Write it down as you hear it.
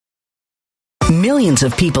Millions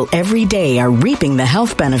of people every day are reaping the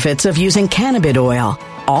health benefits of using cannabis oil,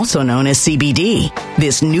 also known as CBD.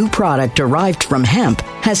 This new product derived from hemp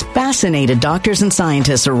has fascinated doctors and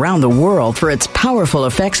scientists around the world for its powerful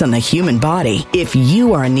effects on the human body. If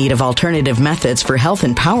you are in need of alternative methods for health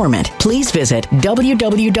empowerment, please visit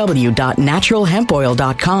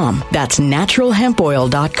www.naturalhempoil.com. That's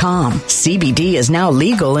naturalhempoil.com. CBD is now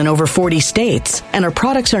legal in over 40 states, and our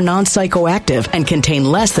products are non-psychoactive and contain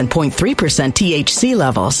less than 0.3% THC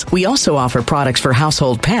levels. We also offer products for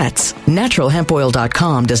household pets.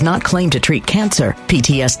 Naturalhempoil.com does not claim to treat cancer,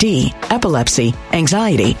 PTSD, epilepsy,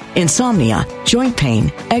 anxiety, insomnia, joint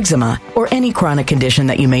pain, eczema, or any chronic condition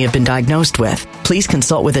that you may have been diagnosed with. Please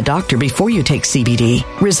consult with a doctor before you take CBD.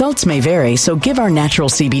 Results may vary, so give our natural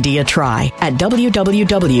CBD a try at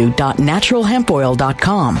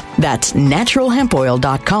www.naturalhempoil.com. That's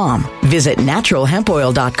naturalhempoil.com. Visit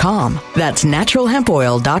naturalhempoil.com. That's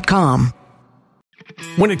naturalhempoil.com.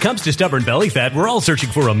 When it comes to stubborn belly fat, we're all searching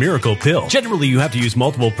for a miracle pill. Generally, you have to use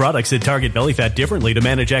multiple products that target belly fat differently to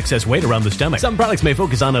manage excess weight around the stomach. Some products may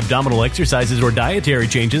focus on abdominal exercises or dietary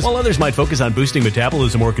changes, while others might focus on boosting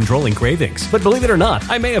metabolism or controlling cravings. But believe it or not,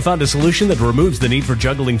 I may have found a solution that removes the need for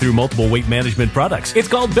juggling through multiple weight management products. It's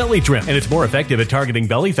called Belly Trim, and it's more effective at targeting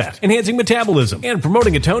belly fat, enhancing metabolism, and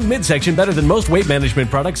promoting a toned midsection better than most weight management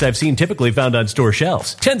products I've seen typically found on store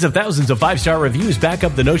shelves. Tens of thousands of 5-star reviews back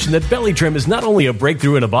up the notion that Belly Trim is not only a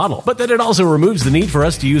breakthrough in a bottle, but that it also removes the need for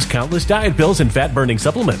us to use countless diet pills and fat-burning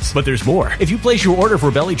supplements. But there's more. If you place your order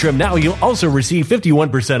for Belly Trim now, you'll also receive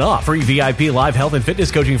 51% off, free VIP live health and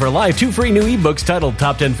fitness coaching for life, 2 free new ebooks titled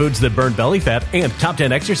Top 10 Foods That Burn Belly Fat and Top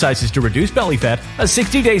 10 Exercises to Reduce Belly Fat, a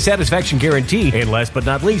 60-day satisfaction guarantee, and last but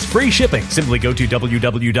not least, free shipping. Simply go to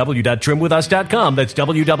www.trimwithus.com. That's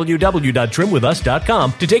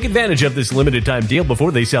www.trimwithus.com to take advantage of this limited time deal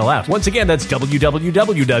before they sell out. Once again, that's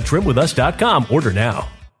www.trimwithus.com. Order now.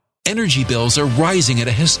 Energy bills are rising at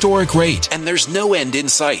a historic rate, and there's no end in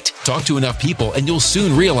sight. Talk to enough people, and you'll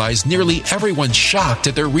soon realize nearly everyone's shocked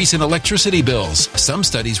at their recent electricity bills. Some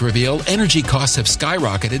studies reveal energy costs have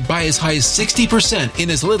skyrocketed by as high as 60%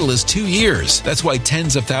 in as little as 2 years. That's why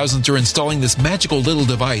tens of thousands are installing this magical little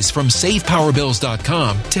device from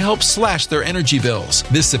SavePowerBills.com to help slash their energy bills.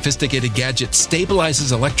 This sophisticated gadget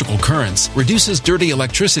stabilizes electrical currents, reduces dirty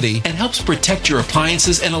electricity, and helps protect your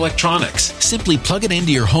appliances and electronics. Simply plug it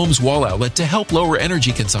into your home's wall outlet to help lower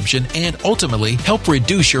energy consumption and ultimately help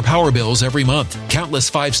reduce your power bills every month.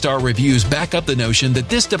 Countless 5-star reviews back up the notion that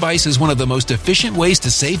this device is one of the most efficient ways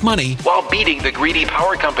to save money while beating the greedy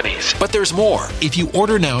power companies. But there's more. If you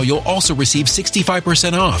order now, you'll also receive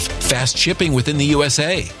 65% off, fast shipping within the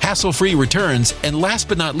USA, hassle-free returns, and last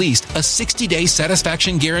but not least, a 60-day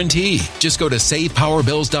satisfaction guarantee. Just go to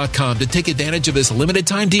SavePowerBills.com to take advantage of this limited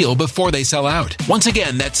time deal before they sell out. Once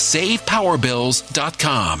again, that's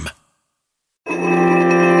SavePowerBills.com.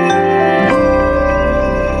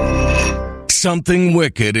 Something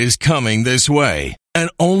wicked is coming this way,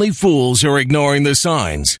 and only fools are ignoring the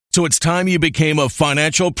signs. So it's time you became a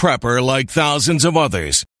financial prepper like thousands of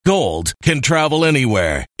others. Gold can travel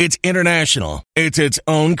anywhere. It's international. It's its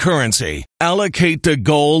own currency. Allocate to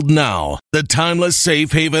gold now, the timeless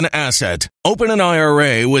safe haven asset. Open an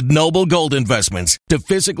IRA with Noble Gold Investments to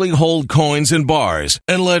physically hold coins and bars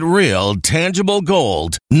and let real, tangible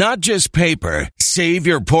gold, not just paper, save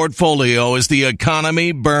your portfolio as the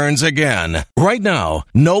economy burns again. Right now,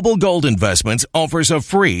 Noble Gold Investments offers a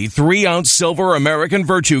free 3-ounce silver American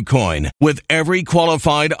Virtue coin with every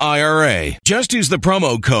qualified IRA. Just use the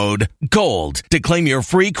promo code GOLD to claim your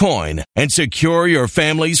free coin and secure your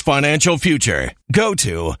family's financial future. Go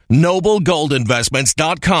to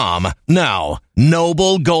noblegoldinvestments.com now.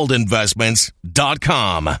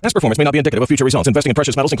 noblegoldinvestments.com. Past performance may not be indicative of future results. Investing in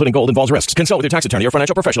precious metals, including gold, involves risks. Consult with your tax attorney or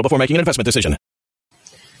financial professional before making an investment decision.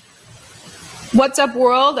 What's up,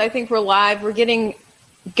 world? I think we're live. We're getting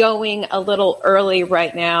going a little early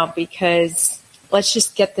right now because let's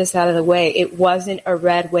just get this out of the way. It wasn't a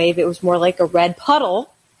red wave. It was more like a red puddle.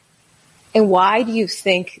 And why do you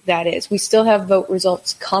think that is? We still have vote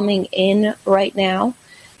results coming in right now,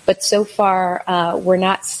 but so far we're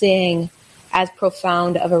not seeing as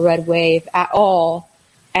profound of a red wave at all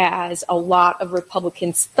as a lot of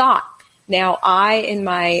Republicans thought. Now, I, in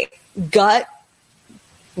my gut,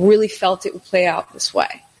 really felt it would play out this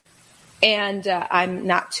way. And I'm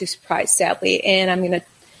not too surprised, sadly. And I'm going to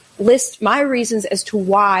list my reasons as to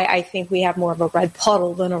why I think we have more of a red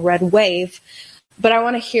puddle than a red wave. But I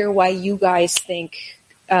want to hear why you guys think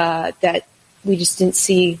that we just didn't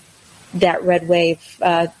see that red wave.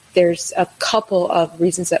 There's a couple of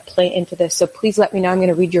reasons that play into this. So please let me know. I'm going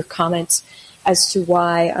to read your comments as to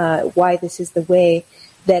why this is the way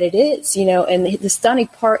that it is, and the stunning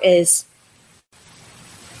part is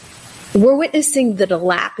we're witnessing the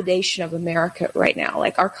dilapidation of America right now.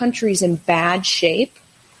 Like, our country's in bad shape,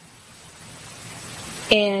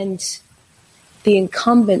 and the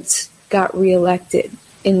incumbents got reelected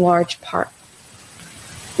in large part,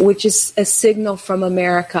 which is a signal from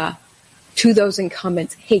America to those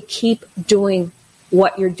incumbents. Hey, keep doing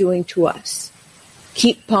what you're doing to us.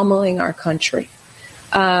 Keep pummeling our country.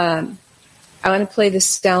 I want to play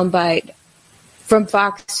this soundbite from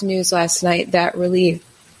Fox News last night that really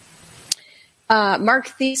Mark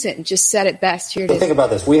Thiessen just said it best. Here it is. Think about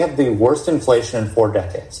this. We have the worst inflation in 4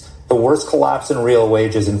 decades, the worst collapse in real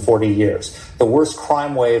wages in 40 years, the worst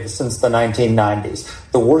crime wave since the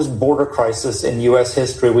 1990s, the worst border crisis in U.S.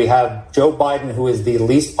 history. We have Joe Biden, who is the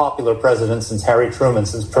least popular president since Harry Truman,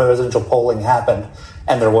 since presidential polling happened,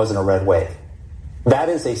 and there wasn't a red wave. That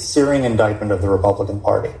is a searing indictment of the Republican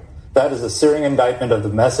Party. That is a searing indictment of the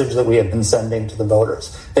message that we have been sending to the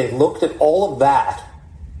voters. They looked at all of that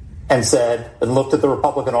and looked at the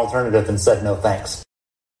Republican alternative and said, no thanks.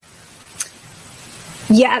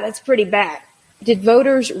 Yeah, that's pretty bad. Did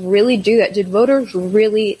voters really do that? Did voters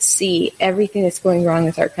really see everything that's going wrong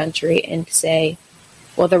with our country and say,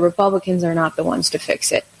 well, the Republicans are not the ones to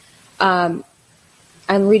fix it? I'm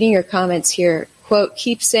reading your comments here. Quote,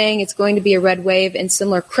 keep saying it's going to be a red wave and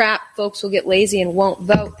similar crap. Folks will get lazy and won't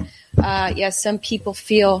vote. Yes, some people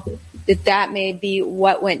feel that may be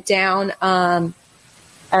what went down.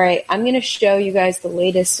 All right, I'm going to show you guys the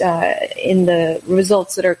latest in the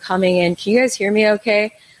results that are coming in. Can you guys hear me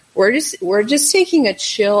okay? We're just taking a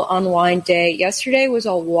chill, unwind day. Yesterday was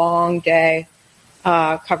a long day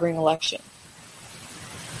covering election.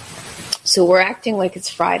 So we're acting like it's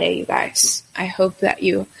Friday, you guys. I hope that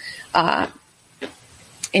you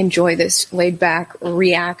enjoy this laid-back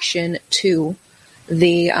reaction to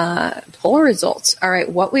the poll results. All right,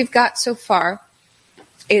 what we've got so far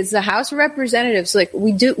is the House of Representatives. Like,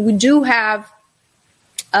 we do have,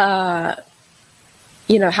 House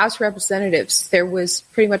of Representatives. There was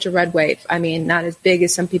pretty much a red wave. I mean, not as big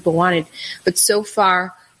as some people wanted, but so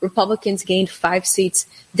far, Republicans gained 5 seats,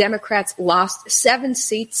 Democrats lost 7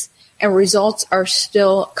 seats, and results are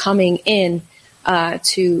still coming in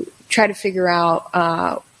to try to figure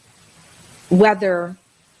out whether,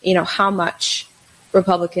 how much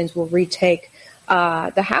Republicans will retake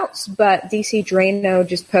the House. But DC Drano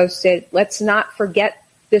just posted, let's not forget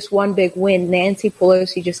this one big win. Nancy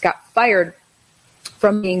Pelosi just got fired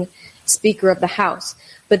from being Speaker of the House.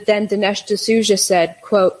 But then Dinesh D'Souza said,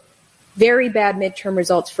 quote, very bad midterm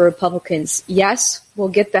results for Republicans. Yes, we'll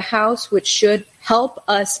get the House, which should help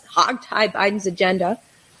us hog-tie Biden's agenda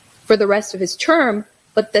for the rest of his term.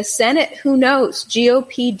 But the Senate, who knows?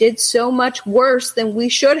 GOP did so much worse than we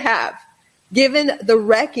should have, given the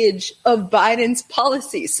wreckage of Biden's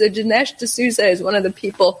policies. So Dinesh D'Souza is one of the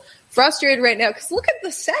people frustrated right now, because look at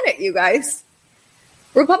the Senate, you guys.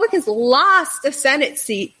 Republicans lost a Senate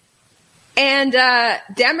seat, and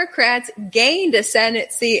Democrats gained a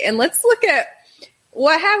Senate seat. And let's look at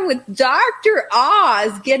what happened with Dr.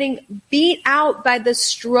 Oz getting beat out by the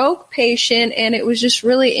stroke patient, and it was just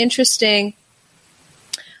really interesting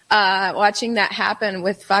watching that happen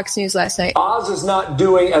with Fox News last night. Oz is not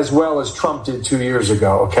doing as well as Trump did 2 years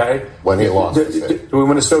ago, okay? When he lost. Do we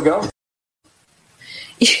want to still go?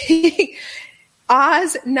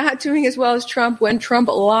 Oz not doing as well as Trump when Trump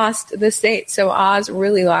lost the state. So Oz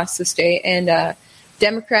really lost the state. And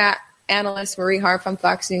Democrat analyst Marie Harf on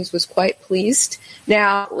Fox News was quite pleased.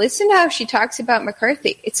 Now, listen to how she talks about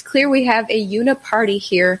McCarthy. It's clear we have a uniparty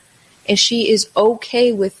here, and she is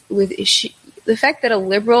okay with the fact that a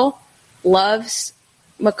liberal loves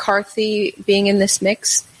McCarthy being in this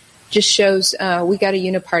mix. Just shows we got a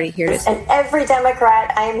uniparty here. And every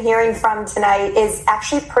Democrat I am hearing from tonight is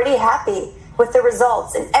actually pretty happy with the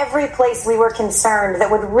results. In every place we were concerned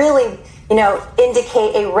that would really,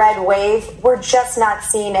 indicate a red wave, we're just not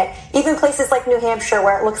seeing it. Even places like New Hampshire,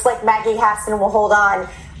 where it looks like Maggie Hassan will hold on,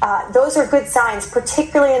 those are good signs,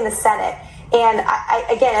 particularly in the Senate. And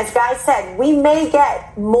again, as Guy said, we may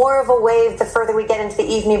get more of a wave the further we get into the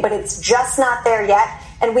evening, but it's just not there yet.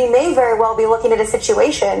 And we may very well be looking at a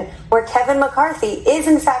situation where Kevin McCarthy is,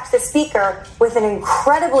 in fact, the Speaker with an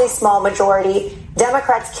incredibly small majority.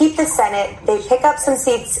 Democrats keep the Senate. They pick up some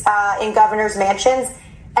seats in governors' mansions.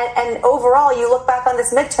 And overall, you look back on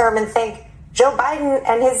this midterm and think Joe Biden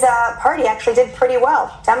and his party actually did pretty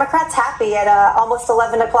well. Democrats happy at almost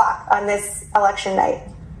 11 o'clock on this election night.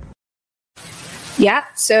 Yeah,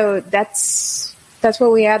 so that's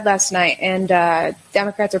what we had last night, and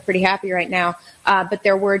Democrats are pretty happy right now. But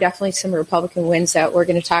there were definitely some Republican wins that we're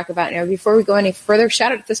going to talk about now. Before we go any further,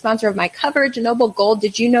 shout out to the sponsor of my coverage, Noble Gold.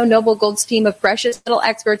 Did you know Noble Gold's team of precious metal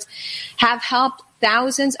experts have helped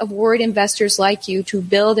thousands of worried investors like you to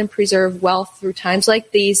build and preserve wealth through times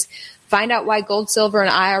like these? Find out why gold, silver, and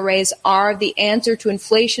IRAs are the answer to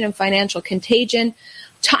inflation and financial contagion.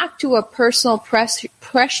 Talk to a personal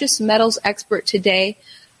precious metals expert today.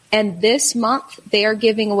 And this month, they are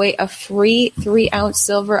giving away a free 3-ounce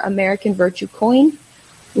silver American Virtue coin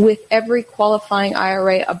with every qualifying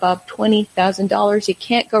IRA above $20,000. You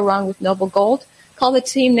can't go wrong with Noble Gold. Call the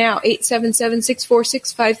team now,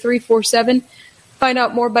 877-646-5347. Find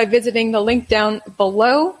out more by visiting the link down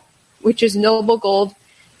below, which is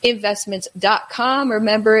noblegoldinvestments.com.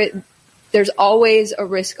 Remember, there's always a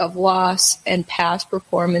risk of loss, and past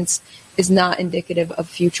performance is not indicative of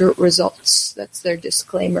future results. That's their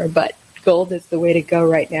disclaimer, but gold is the way to go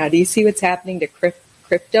right now. Do you see what's happening to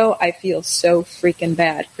crypto? I feel so freaking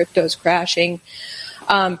bad. Crypto's crashing.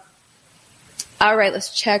 All right,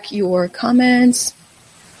 let's check your comments.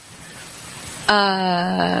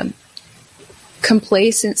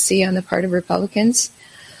 Complacency on the part of Republicans.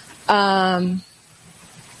 All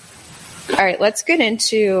right, let's get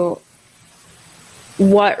into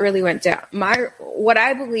what really went down. What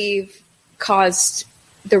I believe caused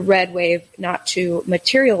the red wave not to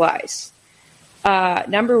materialize.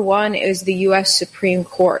 Number one is the U.S. Supreme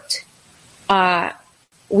Court.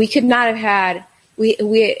 We could not have had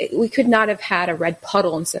we could not have had a red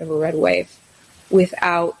puddle instead of a red wave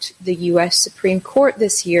without the U.S. Supreme Court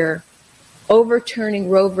this year overturning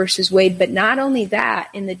Roe versus Wade. But not only that,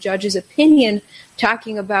 in the judge's opinion,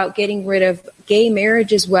 talking about getting rid of gay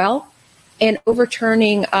marriage as well, and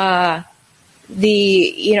overturning the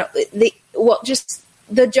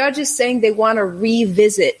judge is saying they want to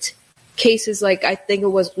revisit cases like, I think it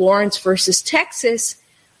was Lawrence versus Texas,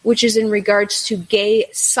 which is in regards to gay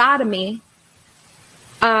sodomy.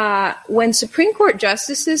 When Supreme Court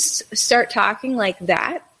justices start talking like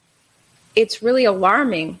that, it's really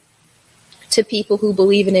alarming to people who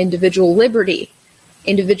believe in individual liberty.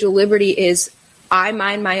 Individual liberty is, I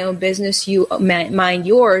mind my own business, you mind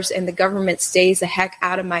yours, and the government stays the heck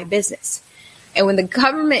out of my business. And when the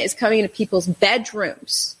government is coming into people's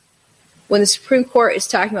bedrooms, when the Supreme Court is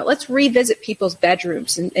talking about, let's revisit people's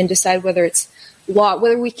bedrooms and decide whether it's law,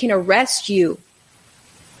 whether we can arrest you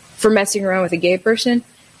for messing around with a gay person,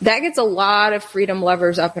 that gets a lot of freedom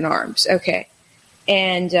lovers up in arms. Okay.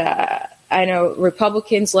 And I know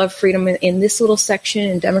Republicans love freedom in this little section,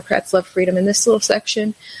 and Democrats love freedom in this little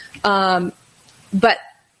section. But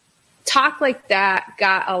talk like that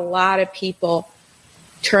got a lot of people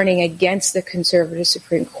turning against the conservative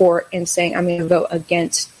Supreme Court and saying, I'm going to vote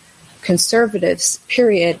against conservatives,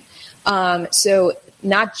 period. So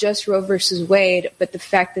not just Roe versus Wade, but the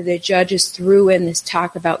fact that the judges threw in this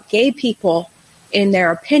talk about gay people in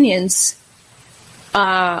their opinions,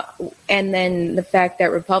 and then the fact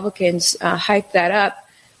that Republicans hyped that up.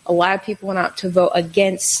 A lot of people went out to vote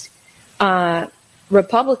against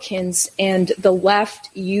Republicans, and the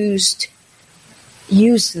left used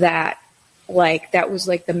that, like that was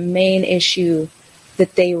like the main issue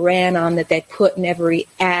that they ran on, that they put in every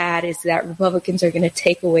ad, is that Republicans are going to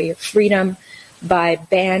take away your freedom by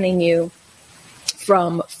banning you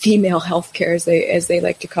from female health care, as they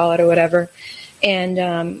like to call it, or whatever.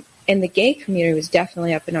 And the gay community was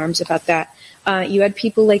definitely up in arms about that. You had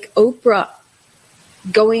people like Oprah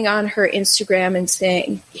going on her Instagram and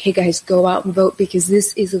saying, hey guys, go out and vote because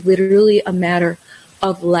this is literally a matter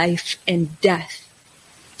of life and death.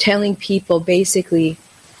 Telling people basically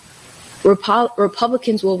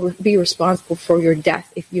Republicans will be responsible for your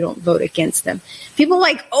death if you don't vote against them. People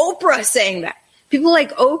like Oprah saying that. People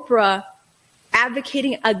like Oprah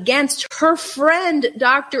advocating against her friend,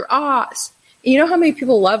 Dr. Oz. You know how many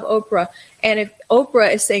people love Oprah? And if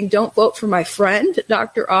Oprah is saying, don't vote for my friend,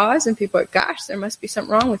 Dr. Oz, and people are like, gosh, there must be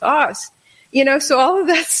something wrong with Oz. So all of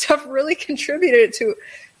that stuff really contributed to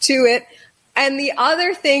it. And the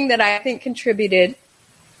other thing that I think contributed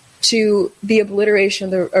to the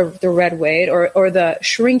obliteration of the red wave, or the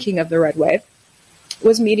shrinking of the red wave,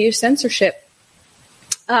 was media censorship.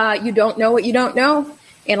 You don't know what you don't know.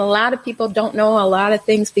 And a lot of people don't know a lot of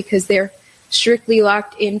things because they're strictly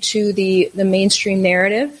locked into the mainstream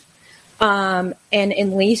narrative. And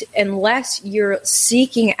unless you're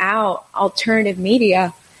seeking out alternative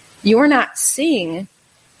media, you're not seeing,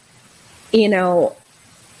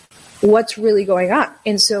 what's really going on.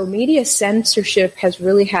 And so media censorship has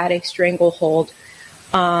really had a stranglehold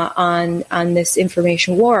on this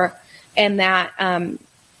information war, and that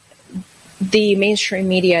the mainstream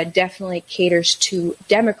media definitely caters to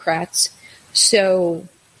Democrats. So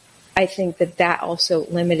I think that also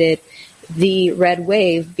limited the red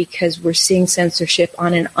wave, because we're seeing censorship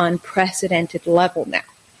on an unprecedented level now.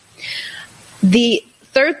 The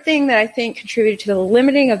third thing that I think contributed to the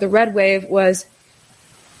limiting of the red wave was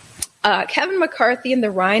Kevin McCarthy and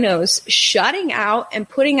the Rhinos shutting out and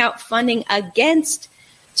putting out funding against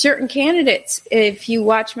certain candidates. If you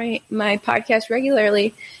watch my podcast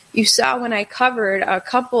regularly, you saw when I covered a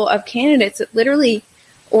couple of candidates that literally,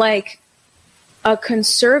 like a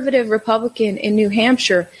conservative Republican in New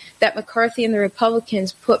Hampshire, that McCarthy and the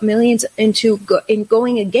Republicans put millions into in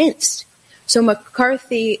going against. So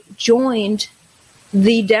McCarthy joined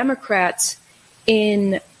the Democrats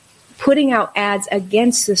in putting out ads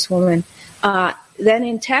against this woman. Then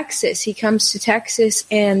in Texas, he comes to Texas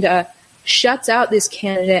and shuts out this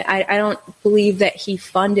candidate. I don't believe that he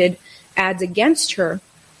funded ads against her,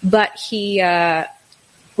 but he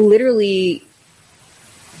literally,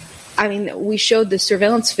 I mean, we showed the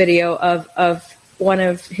surveillance video of one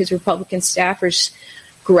of his Republican staffers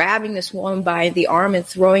grabbing this woman by the arm and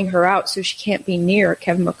throwing her out so she can't be near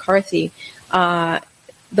Kevin McCarthy.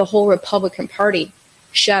 The whole Republican Party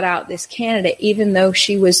shut out this candidate, even though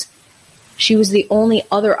she was the only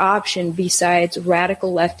other option besides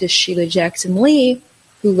radical leftist Sheila Jackson Lee,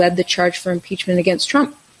 who led the charge for impeachment against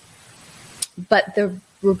Trump. But the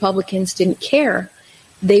Republicans didn't care.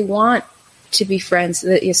 They want to be friends.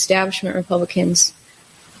 The establishment Republicans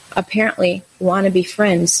apparently want to be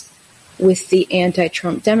friends with the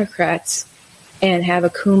anti-Trump Democrats and have a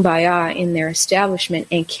kumbaya in their establishment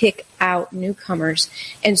and kick out newcomers.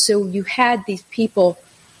 And so you had these people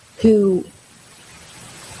who,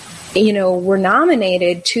 you know, were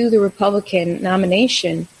nominated to the Republican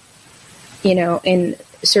nomination, you know, in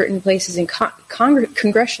certain places in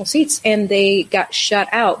congressional seats, and they got shut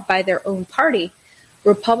out by their own party.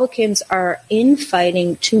 Republicans are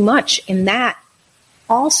infighting too much, and that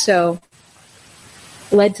also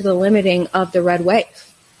led to the limiting of the red wave.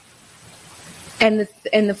 And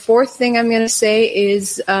the fourth thing I'm going to say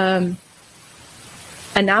is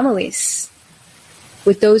anomalies.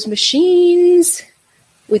 With those machines,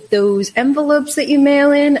 with those envelopes that you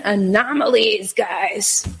mail in, anomalies,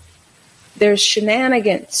 guys. There's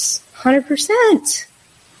shenanigans, 100%.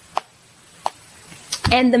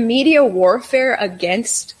 And the media warfare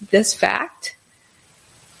against this fact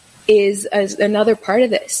is another part of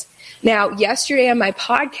this. Now, yesterday on my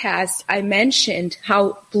podcast, I mentioned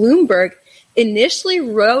how Bloomberg initially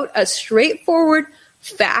wrote a straightforward,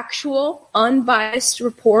 factual, unbiased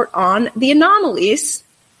report on the anomalies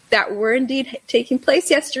that were indeed taking place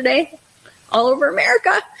yesterday all over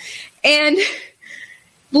America. And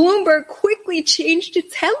Bloomberg quickly changed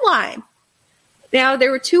its headline. Now,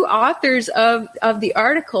 there were two authors of the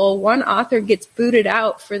article. One author gets booted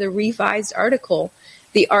out for the revised article.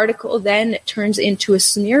 The article then turns into a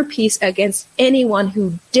smear piece against anyone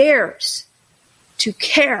who dares to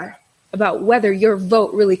care about whether your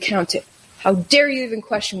vote really counted. How dare you even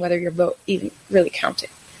question whether your vote even really counted?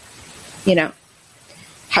 You know,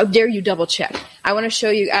 how dare you double check? I want to show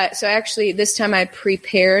you. So actually, this time I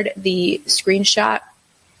prepared the screenshot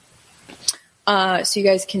so you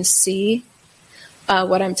guys can see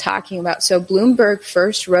what I'm talking about. So Bloomberg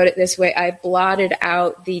first wrote it this way. I blotted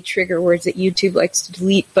out the trigger words that YouTube likes to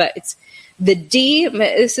delete, but it's the D.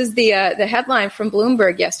 This is the headline from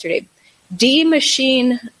Bloomberg yesterday. D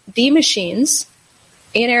machines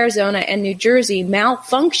in Arizona and New Jersey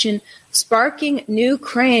malfunction, sparking new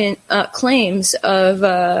claims of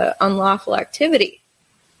unlawful activity.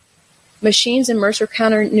 Machines in Mercer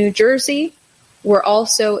County, New Jersey, were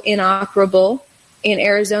also inoperable. In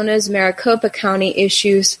Arizona's Maricopa County,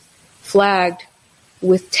 issues flagged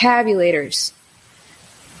with tabulators.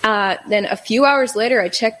 Then a few hours later, I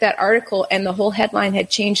checked that article, and the whole headline had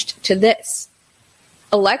changed to this.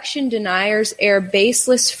 Election deniers air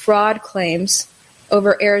baseless fraud claims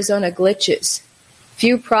over Arizona glitches.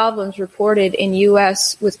 Few problems reported in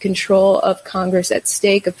U.S. with control of Congress at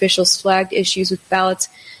stake. Officials flagged issues with ballots,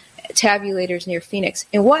 tabulators near Phoenix.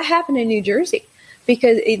 And what happened in New Jersey?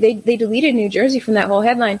 Because they deleted New Jersey from that whole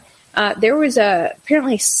headline. There was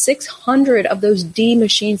apparently 600 of those D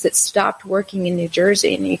machines that stopped working in New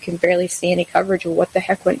Jersey, and you can barely see any coverage of what the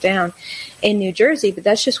heck went down in New Jersey. But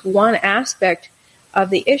that's just one aspect of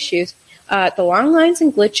the issues. The long lines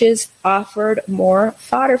and glitches offered more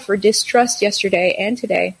fodder for distrust yesterday and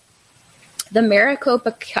today. The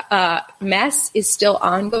Maricopa mess is still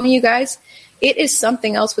ongoing, you guys. It is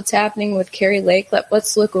something else what's happening with Kari Lake.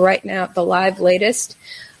 Let's look right now at the live latest.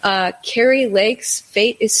 Kari Lake's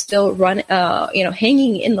fate is still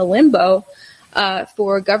hanging in the limbo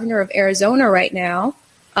for governor of Arizona right now.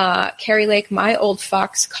 Kari Lake, my old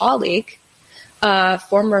Fox colleague,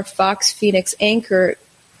 former Fox Phoenix anchor.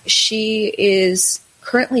 She is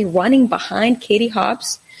currently running behind Katie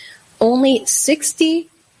Hobbs. Only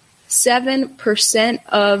 67%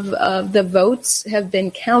 of the votes have been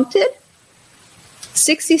counted.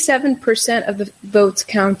 67% of the votes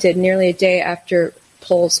counted nearly a day after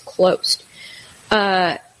polls closed.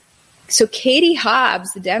 So Katie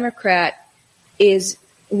Hobbs, the Democrat, is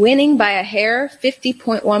winning by a hair,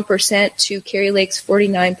 50.1% to Kari Lake's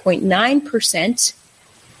 49.9%.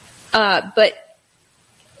 But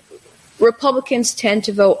Republicans tend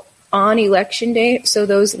to vote on Election Day, so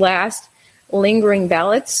those last lingering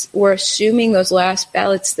ballots, we're assuming those last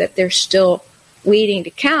ballots that they're still waiting to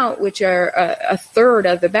count, which are a third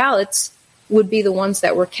of the ballots, would be the ones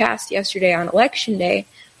that were cast yesterday on Election Day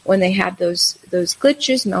when they had those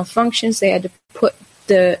glitches, malfunctions. They had to put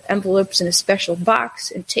the envelopes in a special box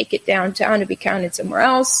and take it downtown to be counted somewhere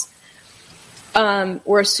else.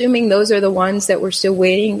 We're assuming those are the ones that we're still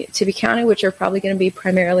waiting to be counted, which are probably going to be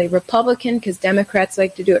primarily Republican because Democrats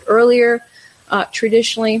like to do it earlier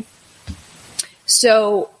traditionally.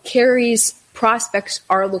 So Kari's prospects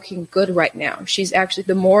are looking good right now. She's actually,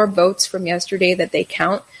 the more votes from yesterday that they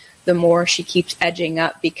count, the more she keeps edging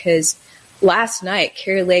up, because last night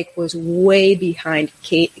Kari Lake was way behind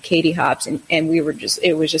Katie Hobbs, and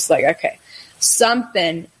it was just like, okay,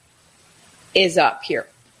 something is up here,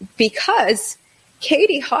 because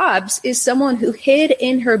Katie Hobbs is someone who hid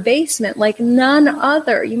in her basement like none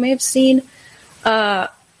other. You may have seen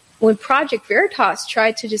when Project Veritas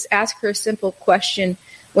tried to just ask her a simple question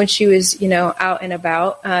when she was, out and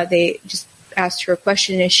about. They just asked her a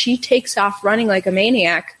question, and she takes off running like a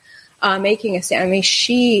maniac, making a sound. I mean,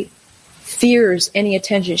 she fears any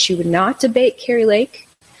attention. She would not debate Kari Lake.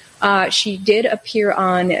 She did appear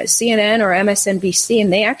on CNN or MSNBC,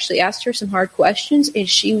 and they actually asked her some hard questions, and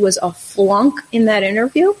she was a flunk in that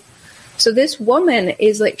interview. So this woman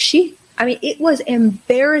is like, it was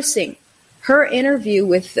embarrassing. Her interview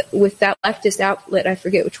with that leftist outlet, I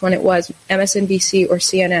forget which one it was, MSNBC or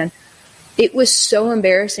CNN, it was so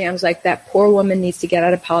embarrassing. I was like, that poor woman needs to get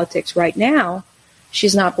out of politics right now.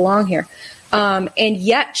 She's not belong here. And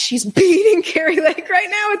yet she's beating Kari Lake right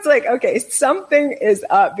now. It's like, okay, something is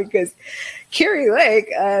up, because Kari Lake,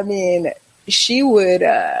 she would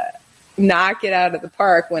knock it out of the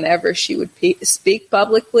park whenever she would speak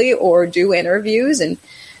publicly or do interviews, and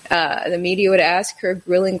the media would ask her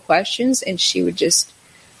grilling questions, and she would just,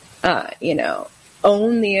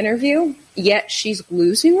 own the interview. Yet she's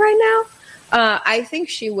losing right now. I think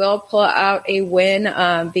she will pull out a win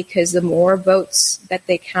because the more votes that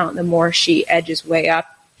they count, the more she edges way up.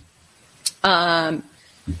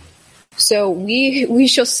 So we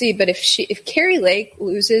shall see. But if Kari Lake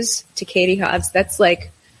loses to Katie Hobbs, that's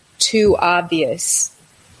like too obvious.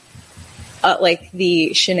 Like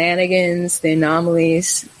the shenanigans, the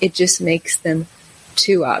anomalies, it just makes them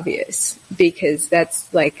too obvious, because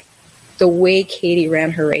that's like the way Katie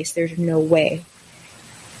ran her race. There's no way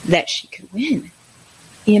that she could win,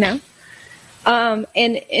 and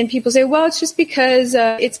people say, well, it's just because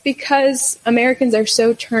Americans are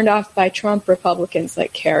so turned off by Trump Republicans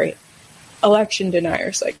like Kari, election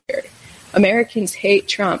deniers like Kari. Americans hate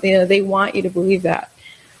Trump. They want you to believe that.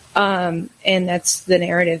 And that's the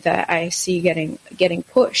narrative that I see getting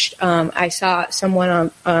pushed. I saw someone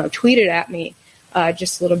tweeted at me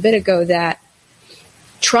just a little bit ago that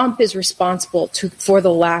Trump is responsible for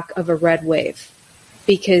the lack of a red wave,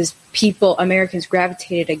 because Americans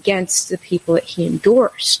gravitated against the people that he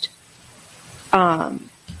endorsed.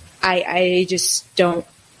 I just don't,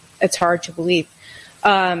 it's hard to believe.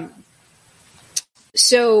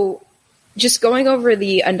 So just going over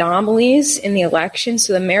the anomalies in the election.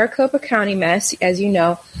 So the Maricopa County mess, as you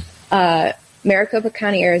know, Maricopa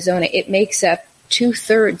County, Arizona, it makes up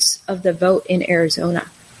 2/3 of the vote in Arizona.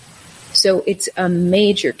 So it's a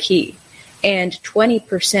major key. And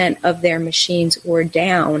 20% of their machines were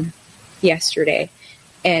down yesterday.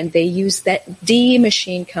 And they used that D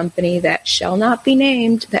machine company that shall not be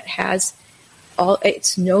named, that has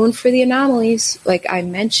it's known for the anomalies. Like I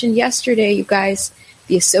mentioned yesterday, you guys,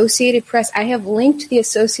 the Associated Press, I have linked the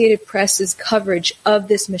Associated Press's coverage of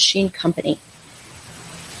this machine company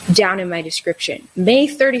down in my description. May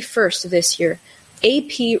 31st of this year,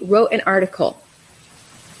 AP wrote an article.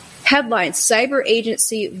 Headline, Cyber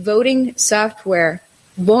Agency Voting Software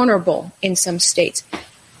Vulnerable in Some States.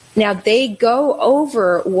 Now, they go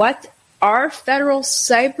over what our federal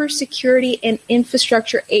cybersecurity and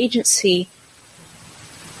infrastructure agency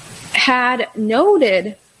had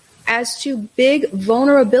noted as to big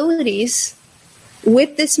vulnerabilities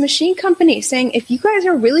with this machine company, saying, if you guys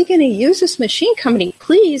are really going to use this machine company,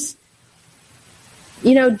 please,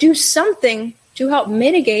 do something to help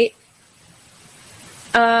mitigate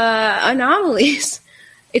anomalies.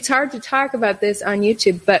 It's hard to talk about this on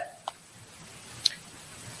YouTube, but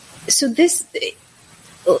so this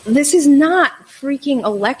is not freaking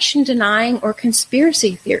election denying or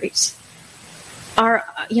conspiracy theories.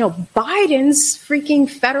 Biden's freaking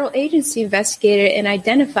federal agency investigated and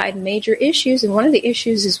identified major issues, and one of the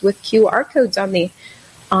issues is with QR codes on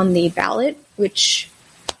the ballot, which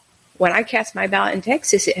when I cast my ballot in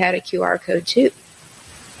Texas, it had a QR code too.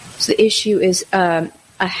 So the issue is a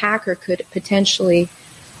hacker could potentially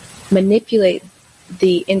manipulate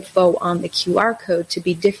the info on the QR code to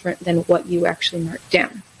be different than what you actually marked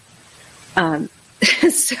down.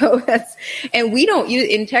 And we don't use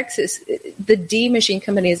in Texas, the D machine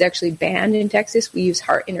company is actually banned in Texas. We use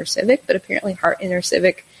Hart InterCivic, but apparently Hart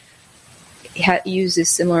InterCivic uses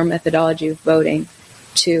similar methodology of voting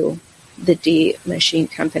to the D machine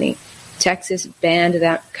company. Texas banned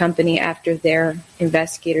that company after their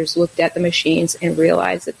investigators looked at the machines and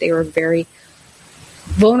realized that they were very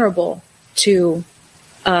vulnerable to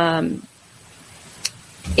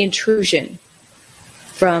intrusion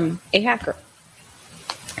from a hacker.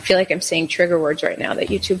 I feel like I'm saying trigger words right now that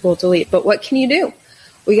YouTube will delete, but what can you do?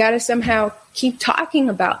 We got to somehow keep talking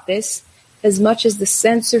about this as much as the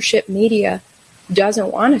censorship media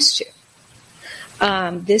doesn't want us to.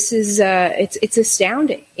 This is it's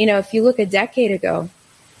astounding. If you look a decade ago,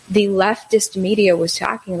 the leftist media was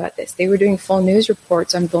talking about this. They were doing full news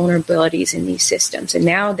reports on vulnerabilities in these systems, and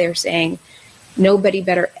now they're saying nobody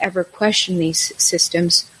better ever question these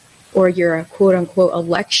systems, or you're a quote unquote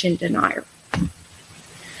election denier.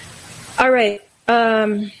 All right.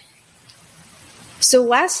 So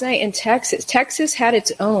last night in Texas had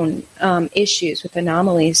its own issues with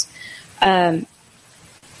anomalies.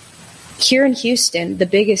 Here in Houston, the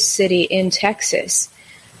biggest city in Texas,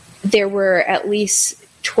 there were at least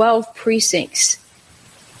 12 precincts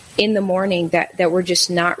in the morning that were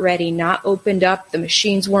just not ready, not opened up. The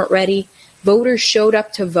machines weren't ready. Voters showed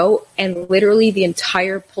up to vote, and literally the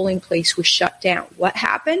entire polling place was shut down. What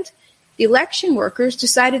happened? The election workers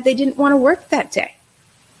decided they didn't want to work that day,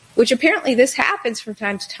 which apparently this happens from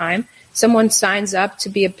time to time. Someone signs up to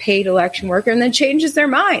be a paid election worker and then changes their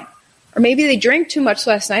mind. Or maybe they drank too much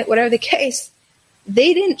last night, whatever the case.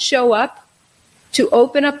 They didn't show up to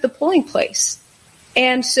open up the polling place.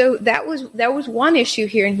 And so that was one issue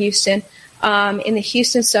here in Houston. In the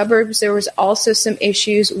Houston suburbs, there was also some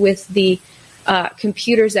issues with the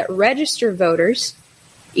computers that register voters.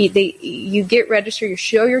 You get registered, you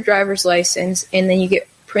show your driver's license, and then you get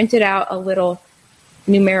printed out a little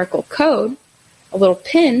numerical code, a little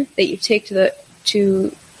pin that you take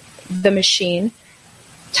to the machine,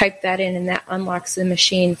 type that in, and that unlocks the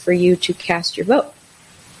machine for you to cast your vote.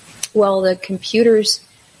 Well, the computers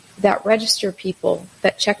that register people,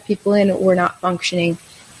 that check people in, were not functioning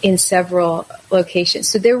in several locations.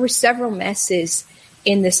 So there were several messes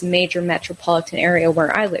in this major metropolitan area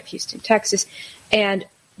where I live, Houston, Texas. And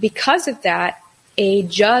because of that, a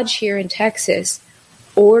judge here in Texas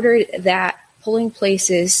ordered that polling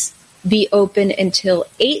places be open until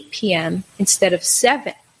 8 p.m. instead of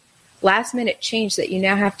 7. Last minute change that you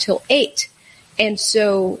now have till 8. And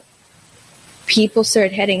so people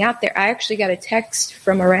started heading out there. I actually got a text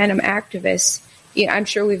from a random activist. I'm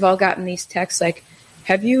sure we've all gotten these texts like,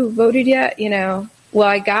 have you voted yet? Well,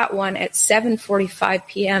 I got one at 7:45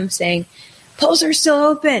 p.m. saying, polls are still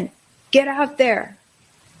open. Get out there.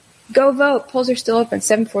 Go vote. Polls are still open.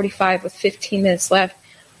 7:45 with 15 minutes left.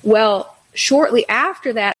 Well, shortly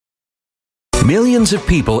after that, millions of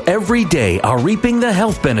people every day are reaping the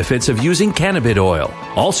health benefits of using cannabis oil,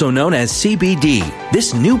 also known as CBD.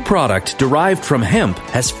 This new product derived from hemp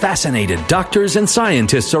has fascinated doctors and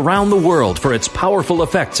scientists around the world for its powerful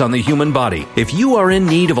effects on the human body. If you are in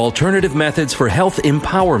need of alternative methods for health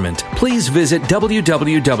empowerment, please visit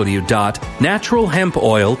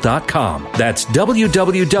www.naturalhempoil.com. That's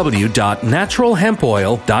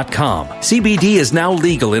www.naturalhempoil.com. CBD is now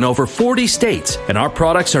legal in over 40 states, and our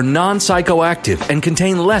products are non-psychoactive and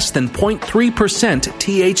contain less than 0.3%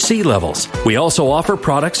 THC levels. We also offer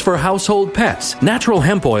products for household pets.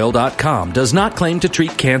 NaturalHempOil.com does not claim to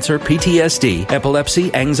treat cancer, PTSD,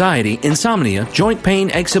 epilepsy, anxiety, insomnia, joint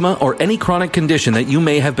pain, eczema, or any chronic condition that you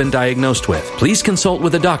may have been diagnosed with. Please consult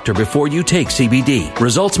with a doctor before you take CBD.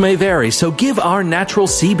 Results may vary, so give our natural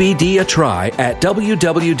CBD a try at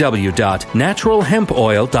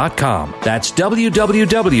www.naturalhempoil.com. That's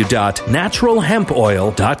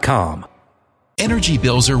www.naturalhempoil.com. Energy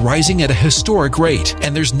bills are rising at a historic rate,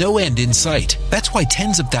 and there's no end in sight. That's why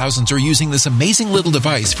tens of thousands are using this amazing little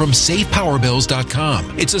device from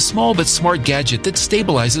SavePowerBills.com. It's a small but smart gadget that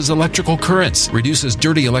stabilizes electrical currents, reduces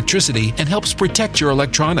dirty electricity, and helps protect your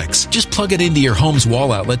electronics. Just plug it into your home's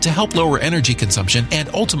wall outlet to help lower energy consumption and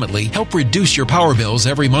ultimately help reduce your power bills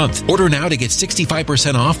every month. Order now to get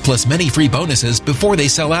 65% off plus many free bonuses before they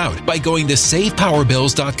sell out by going to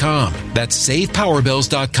SavePowerBills.com. That's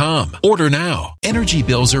SavePowerBills.com. Order now. Energy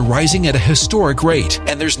bills are rising at a historic rate,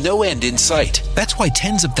 and there's no end in sight. That's why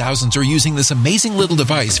tens of thousands are using this amazing little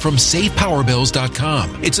device from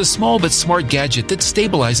SavePowerBills.com. It's a small but smart gadget that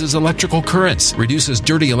stabilizes electrical currents, reduces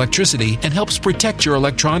dirty electricity, and helps protect your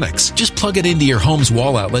electronics. Just plug it into your home's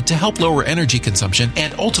wall outlet to help lower energy consumption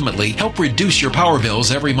and ultimately help reduce your power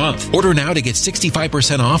bills every month. Order now to get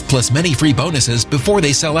 65% off plus many free bonuses before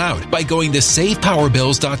they sell out by going to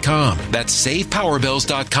SavePowerBills.com. That's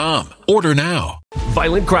SavePowerBills.com. Order now.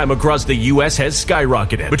 Violent crime across the U.S. has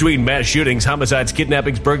skyrocketed. Between mass shootings, homicides,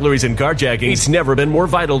 kidnappings, burglaries, and carjackings, it's never been more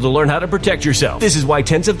vital to learn how to protect yourself. This is why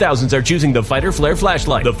tens of thousands are choosing the Fighter Flare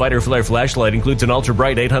flashlight. The Fighter Flare flashlight includes an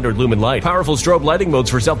ultra-bright 800 lumen light, powerful strobe lighting modes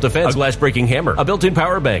for self-defense, a glass-breaking hammer, a built-in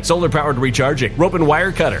power bank, solar-powered recharging, rope and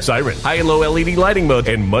wire cutter, siren, high and low LED lighting mode,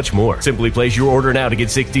 and much more. Simply place your order now to get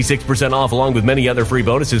 66% off along with many other free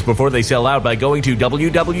bonuses before they sell out by going to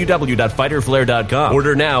www.fighterflare.com.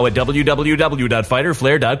 Order now at www.fighterflare.com.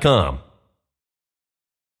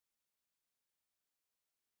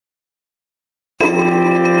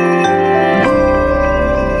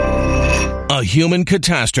 A human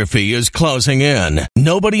catastrophe is closing in.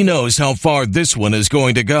 Nobody knows how far this one is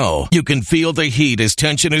going to go. You can feel the heat as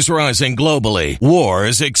tension is rising globally. War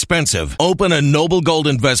is expensive. Open a Noble Gold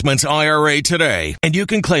Investments IRA today, and you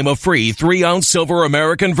can claim a free 3-ounce silver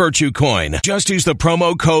American Virtue coin. Just use the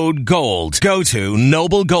promo code GOLD. Go to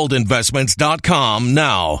noblegoldinvestments.com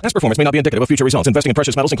now. Past performance may not be indicative of future results. Investing in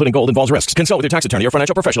precious metals, including gold, involves risks. Consult with your tax attorney or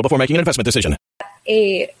financial professional before making an investment decision.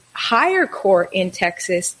 A higher court in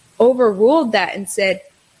Texas overruled that and said,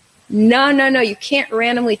 no, you can't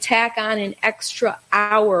randomly tack on an extra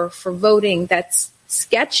hour for voting. That's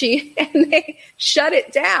sketchy. And they shut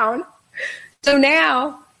it down. So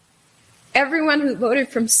now everyone who voted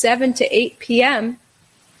from 7 to 8 p.m.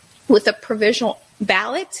 with a provisional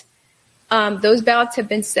ballot, those ballots have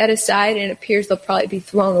been set aside, and it appears they'll probably be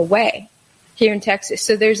thrown away here in Texas.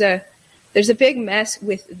 So there's a big mess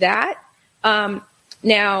with that.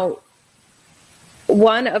 Now,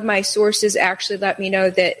 one of my sources actually let me know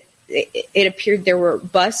that it appeared there were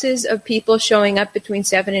buses of people showing up between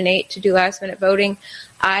 7 and 8 to do last-minute voting.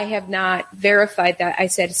 I have not verified that. I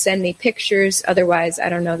said, send me pictures. Otherwise, I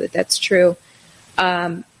don't know that that's true.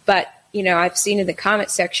 But, you know, I've seen in the comment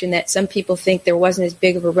section that some people think there wasn't as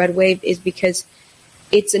big of a red wave is because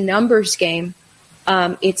it's a numbers game.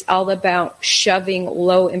 It's all about shoving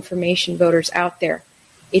low information voters out there.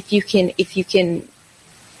 If you can,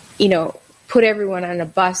 you know, put everyone on a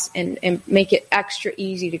bus and make it extra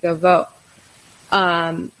easy to go vote,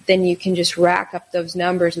 then you can just rack up those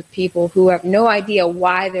numbers with people who have no idea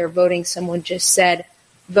why they're voting. Someone just said,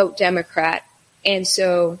 vote Democrat. And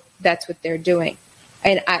so that's what they're doing.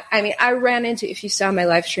 And I mean, I ran into, if you saw my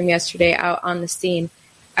live stream yesterday out on the scene,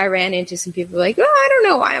 I ran into some people like, oh, I don't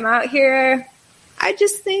know why I'm out here. I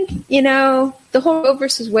just think, you know, the whole Roe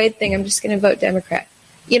versus Wade thing, I'm just going to vote Democrat.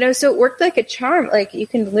 You know, so it worked like a charm. Like, you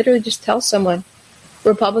can literally just tell someone,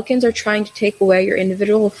 Republicans are trying to take away your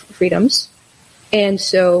individual freedoms. And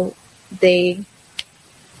so they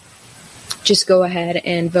just go ahead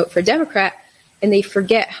and vote for Democrat. And they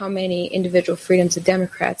forget how many individual freedoms the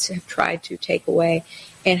Democrats have tried to take away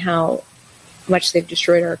and how much they've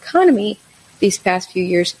destroyed our economy these past few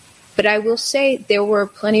years. But I will say there were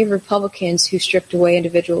plenty of Republicans who stripped away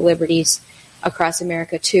individual liberties across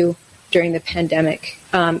America, too, during the pandemic.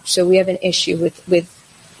 So we have an issue with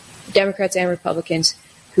Democrats and Republicans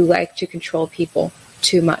who like to control people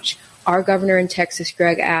too much. Our governor in Texas,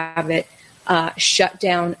 Greg Abbott, shut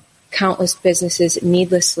down countless businesses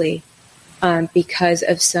needlessly because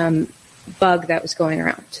of some bug that was going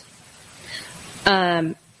around.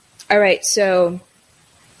 All right, so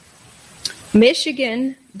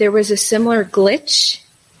Michigan, there was a similar glitch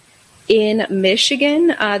in Michigan.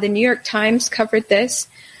 The New York Times covered this.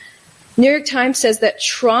 New York Times says that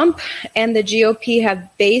Trump and the GOP have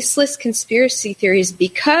baseless conspiracy theories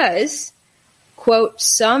because, quote,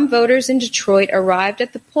 some voters in Detroit arrived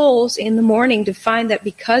at the polls in the morning to find that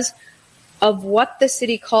because of what the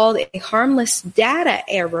city called a harmless data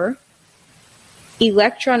error,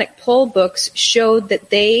 electronic poll books showed that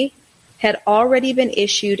they had already been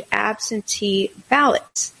issued absentee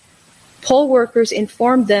ballots. poll workers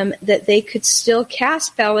informed them that they could still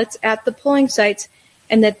cast ballots at the polling sites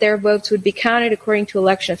and that their votes would be counted according to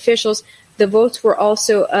election officials. The votes were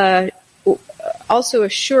also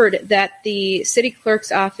assured that the city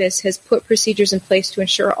clerk's office has put procedures in place to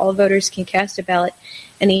ensure all voters can cast a ballot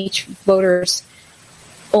and each voter's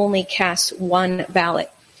only casts one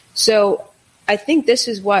ballot. So I think this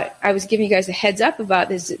is what I was giving you guys a heads up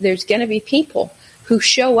about, is there's going to be people who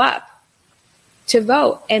show up to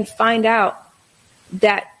vote and find out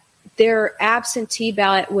that their absentee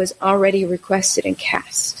ballot was already requested and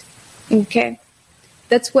cast. Okay?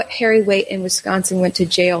 That's what Harry Waite in Wisconsin went to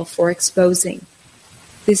jail for exposing.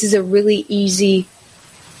 This is a really easy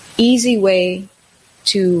way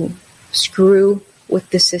to screw with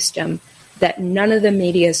the system that none of the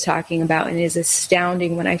media is talking about, and is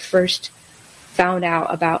astounding. When I first found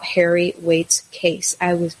out about Harry Waite's case,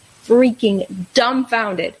 I was freaking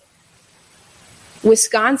dumbfounded.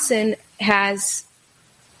 Wisconsin has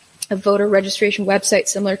a voter registration website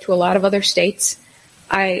similar to a lot of other states.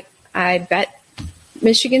 I bet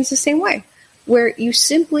Michigan's the same way, where you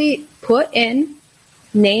simply put in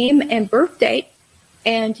name and birth date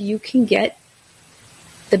and you can get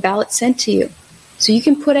the ballot sent to you. So you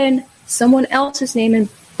can put in someone else's name and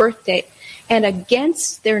birth date, and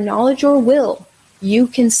against their knowledge or will, you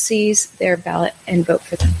can seize their ballot and vote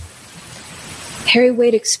for them. Harry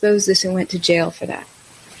Waite exposed this and went to jail for that.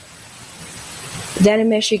 Then in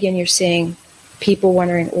Michigan, you're seeing people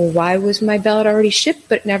wondering, well, why was my ballot already shipped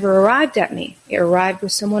but never arrived at me? It arrived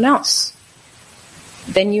with someone else.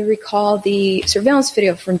 Then you recall the surveillance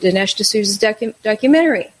video from Dinesh D'Souza's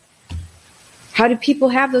documentary. How did people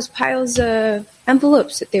have those piles of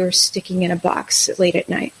envelopes that they were sticking in a box late at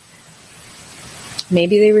night?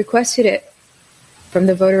 Maybe they requested it from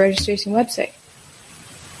the voter registration website.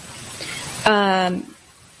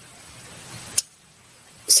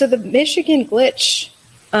 So the Michigan glitch,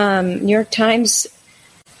 New York Times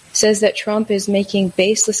says that Trump is making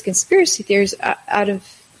baseless conspiracy theories out of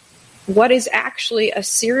what is actually a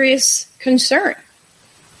serious concern.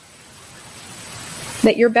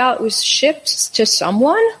 That your ballot was shipped to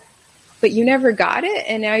someone, but you never got it,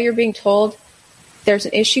 and now you're being told there's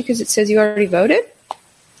an issue because it says you already voted?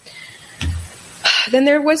 Then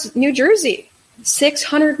there was New Jersey,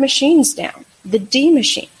 600 machines down, the D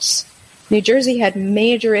machines. New Jersey had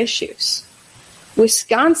major issues.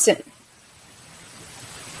 Wisconsin,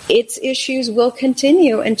 its issues will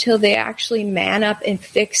continue until they actually man up and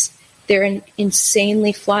fix their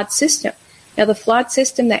insanely flawed system. Now, the flawed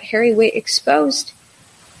system that Harry Waite exposed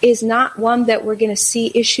is not one that we're going to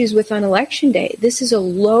see issues with on Election Day. This is a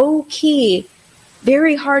low-key,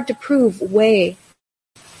 very hard to prove way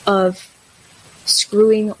of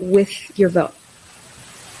screwing with your vote.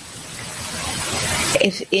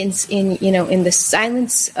 If in the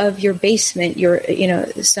silence of your basement,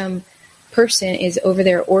 some person is over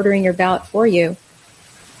there ordering your ballot for you,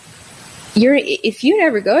 if you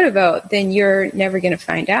never go to vote, then you're never going to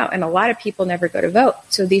find out. And a lot of people never go to vote.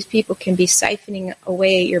 So these people can be siphoning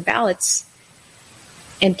away your ballots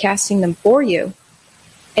and casting them for you.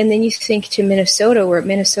 And then you think to Minnesota, where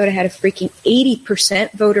Minnesota had a freaking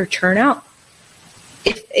 80% voter turnout.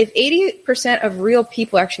 If 80% of real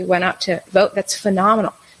people actually went out to vote, that's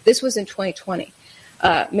phenomenal. This was in 2020.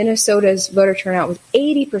 Minnesota's voter turnout was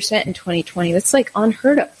 80% in 2020. That's like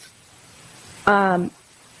unheard of.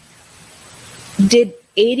 Did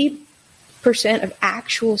 80% of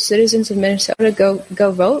actual citizens of Minnesota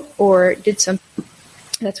go vote, or did some?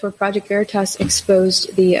 That's where Project Veritas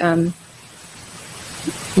exposed the,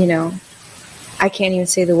 I can't even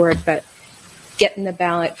say the word, but getting the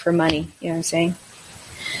ballot for money. You know what I'm saying?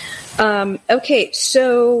 Okay,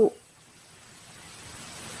 so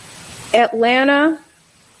Atlanta.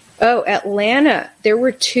 There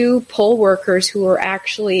were 2 poll workers who were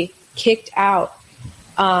actually kicked out.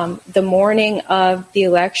 The morning of the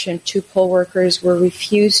election, 2 poll workers were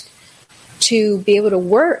refused to be able to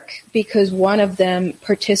work because one of them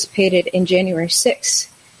participated in January 6th,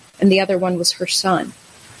 and the other one was her son.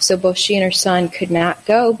 So both she and her son could not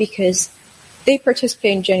go because they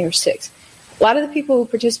participated in January 6th. A lot of the people who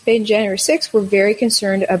participated in January 6th were very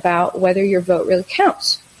concerned about whether your vote really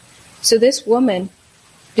counts. So this woman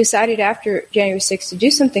decided after January 6th to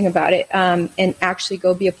do something about it and actually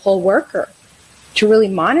go be a poll worker to really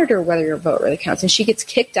monitor whether your vote really counts. And she gets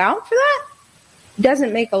kicked out for that?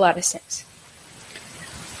 Doesn't make a lot of sense.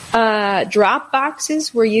 Drop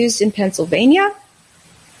boxes were used in Pennsylvania.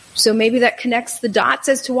 So maybe that connects the dots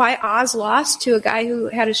as to why Oz lost to a guy who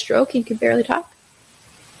had a stroke and could barely talk.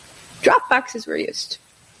 Drop boxes were used.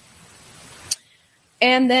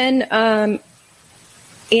 And then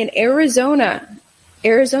in Arizona,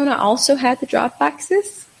 Arizona also had the drop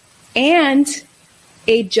boxes, and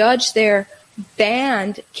a judge there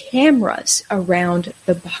banned cameras around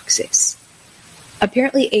the boxes.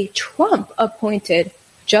 Apparently, a Trump-appointed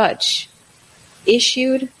judge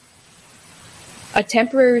issued a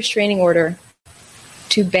temporary restraining order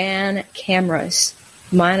to ban cameras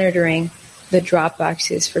monitoring the drop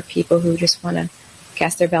boxes for people who just want to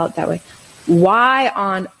cast their ballot that way. Why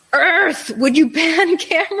on earth would you ban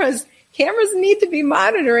cameras? Cameras need to be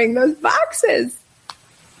monitoring those boxes.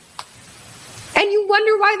 And you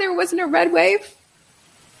wonder why there wasn't a red wave?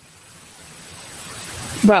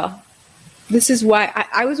 Well, this is why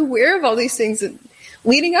I was aware of all these things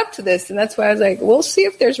leading up to this, and that's why I was like, we'll see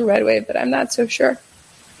if there's a red wave, but I'm not so sure.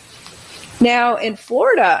 Now, in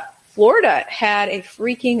Florida had a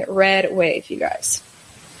freaking red wave, you guys.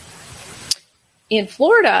 In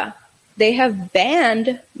Florida, they have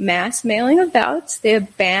banned mass mailing of ballots. They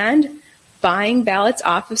have banned buying ballots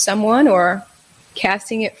off of someone or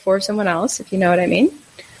casting it for someone else, if you know what I mean.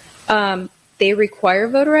 They require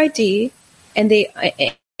voter ID, and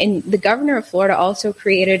the governor of Florida also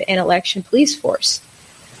created an election police force.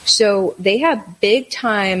 So they have big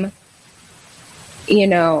time,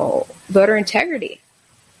 voter integrity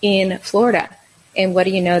in Florida. And what do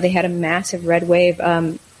you know? They had a massive red wave.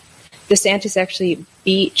 DeSantis actually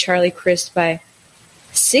beat Charlie Crist by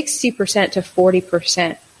 60% to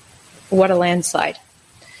 40%. What a landslide.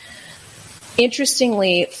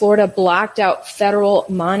 Interestingly, Florida blocked out federal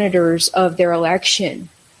monitors of their election.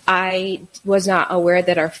 I was not aware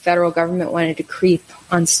that our federal government wanted to creep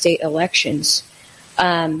on state elections.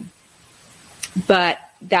 But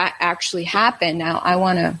that actually happened. Now, I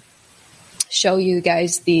want to show you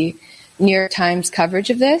guys the New York Times coverage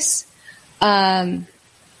of this. I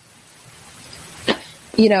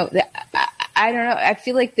don't know. I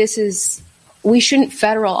feel like we shouldn't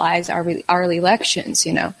federalize our elections,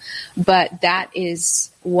 but that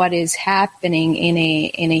is what is happening in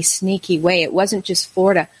a sneaky way. It wasn't just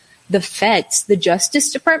Florida. The feds, the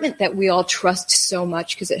Justice Department that we all trust so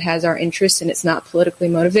much because it has our interests and it's not politically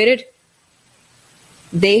motivated,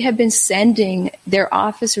 they have been sending their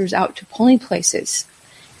officers out to polling places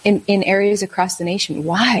in areas across the nation.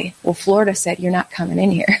 Why? Well, Florida said, you're not coming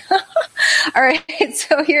in here. All right,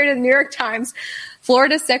 so here to the New York Times.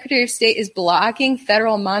 Florida's Secretary of State is blocking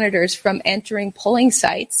federal monitors from entering polling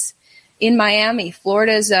sites. In Miami,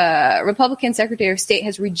 Florida's Republican Secretary of State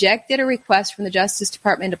has rejected a request from the Justice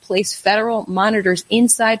Department to place federal monitors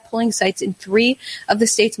inside polling sites in 3 of the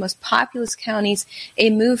state's most populous counties,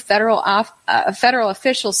 a move federal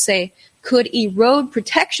officials say could erode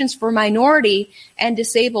protections for minority and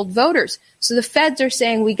disabled voters. So the feds are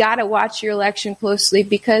saying we got to watch your election closely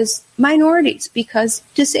because minorities, because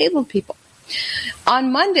disabled people.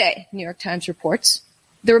 On Monday, New York Times reports,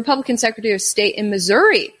 the Republican Secretary of State in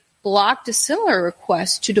Missouri blocked a similar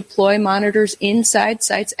request to deploy monitors inside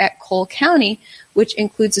sites at Cole County, which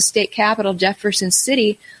includes the state capital, Jefferson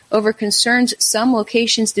City, over concerns some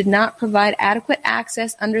locations did not provide adequate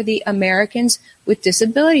access under the Americans with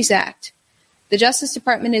Disabilities Act. The Justice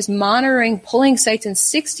Department is monitoring polling sites in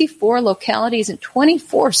 64 localities in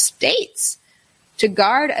 24 states to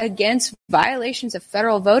guard against violations of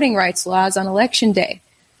federal voting rights laws on Election Day.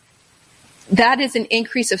 That is an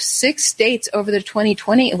increase of 6 states over the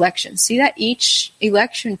 2020 election. See that each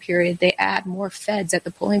election period, they add more feds at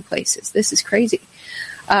the polling places. This is crazy.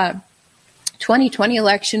 2020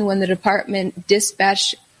 election, when the department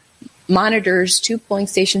dispatched monitors to polling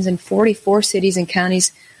stations in 44 cities and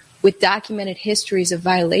counties with documented histories of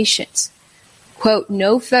violations. Quote,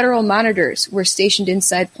 no federal monitors were stationed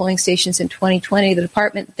inside polling stations in 2020. The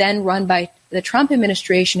department, then run by the Trump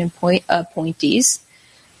administration appointees,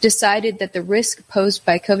 decided that the risk posed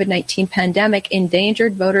by COVID-19 pandemic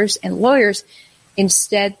endangered voters and lawyers.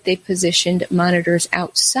 Instead, they positioned monitors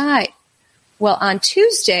outside. Well, on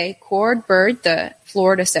Tuesday, Cord Byrd, the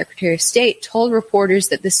Florida Secretary of State, told reporters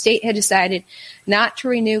that the state had decided not to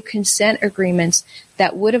renew consent agreements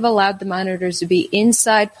that would have allowed the monitors to be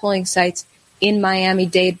inside polling sites in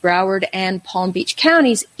Miami-Dade, Broward, and Palm Beach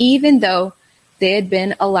counties, even though they had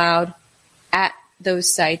been allowed at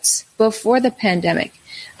those sites before the pandemic.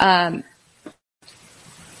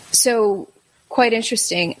 So quite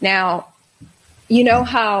interesting. Now, you know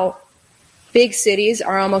how big cities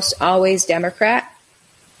are almost always Democrat?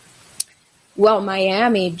 Well,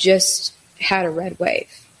 Miami just had a red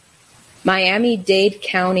wave. Miami-Dade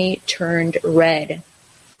County turned red.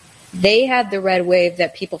 They had the red wave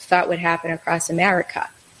that people thought would happen across America.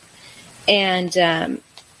 And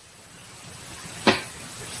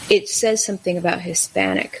it says something about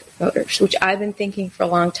Hispanic voters, which I've been thinking for a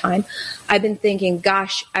long time. I've been thinking,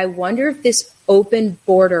 gosh, I wonder if this open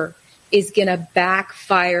border is going to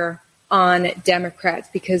backfire on Democrats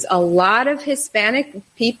because a lot of Hispanic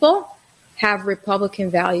people have Republican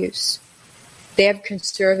values. They have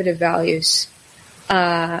conservative values.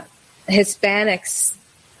 Hispanics,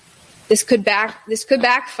 this could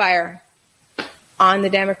backfire on the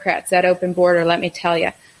Democrats, that open border, let me tell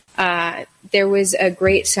you. There was a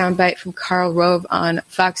great soundbite from Karl Rove on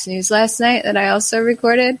Fox News last night that I also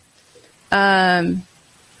recorded.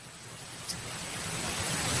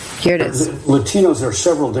 Here it is. Latinos, there are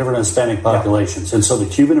several different Hispanic populations. And so the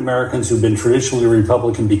Cuban Americans who've been traditionally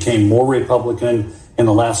Republican became more Republican in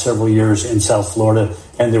the last several years in South Florida.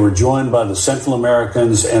 And they were joined by the Central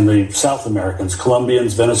Americans and the South Americans,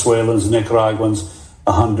 Colombians, Venezuelans, Nicaraguans,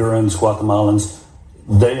 Hondurans, Guatemalans.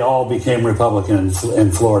 They all became Republican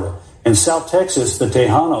in Florida. In South Texas, the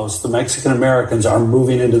Tejanos, the Mexican Americans, are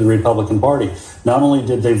moving into the Republican Party. Not only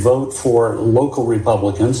did they vote for local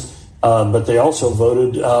Republicans, but they also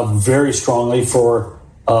voted very strongly for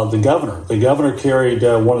the governor. The governor carried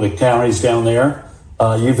one of the counties down there.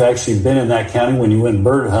 You've actually been in that county when you went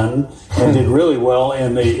bird hunting and did really well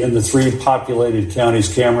in the three populated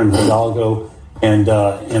counties, Cameron, Hidalgo,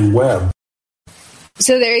 and Webb.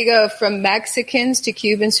 So there you go. From Mexicans to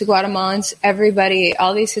Cubans to Guatemalans, everybody,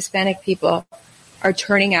 all these Hispanic people are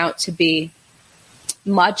turning out to be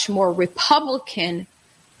much more Republican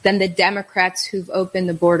than the Democrats who've opened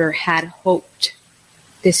the border had hoped.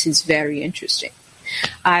 This is very interesting.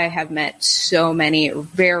 I have met so many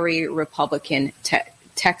very Republican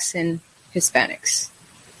Texan Hispanics.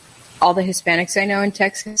 All the Hispanics I know in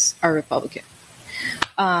Texas are Republican.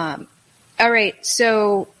 All right,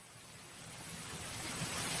 so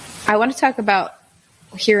I want to talk about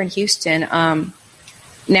here in Houston.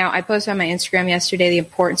 Now, I posted on my Instagram yesterday the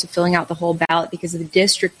importance of filling out the whole ballot because the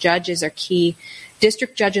district judges are key.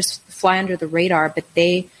 District judges fly under the radar, but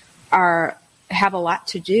they have a lot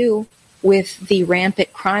to do with the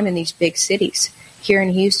rampant crime in these big cities. Here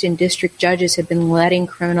in Houston, district judges have been letting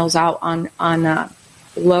criminals out on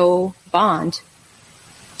low bond,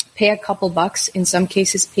 pay a couple bucks, in some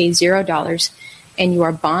cases pay $0, and you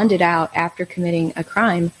are bonded out after committing a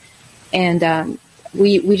crime. And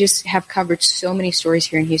we just have covered so many stories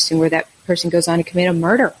here in Houston where that person goes on to commit a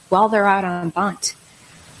murder while they're out on bond.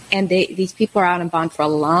 And these people are out on bond for a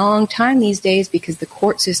long time these days because the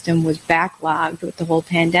court system was backlogged with the whole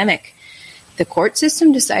pandemic. The court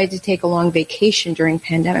system decided to take a long vacation during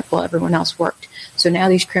pandemic while everyone else worked. So now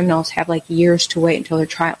these criminals have like years to wait until their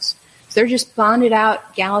trials. So they're just bonded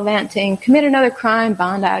out, gallivanting, commit another crime,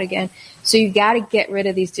 bond out again. So you got to get rid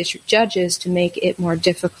of these district judges to make it more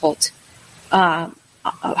difficult,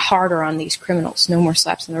 harder on these criminals. No more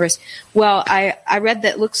slaps on the wrist. Well, I read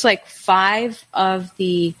that it looks like 5 of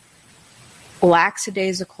the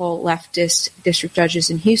lackadaisical leftist district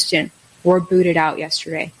judges in Houston were booted out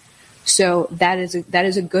yesterday. So that is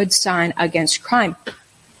a good sign against crime.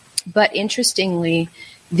 But interestingly,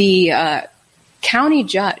 the county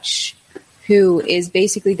judge, who is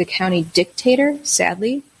basically the county dictator,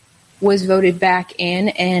 sadly, was voted back in,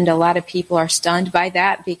 and a lot of people are stunned by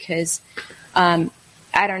that because, I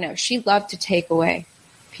don't know, she loved to take away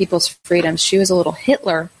people's freedoms. She was a little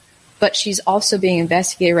Hitler, but she's also being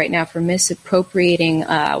investigated right now for misappropriating,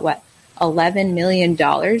 $11 million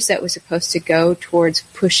that was supposed to go towards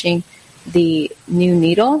pushing the new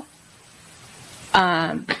needle.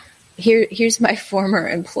 Here's my former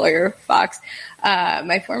employer, Fox.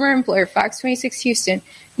 My former employer, Fox 26 Houston.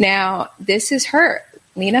 Now, this is her.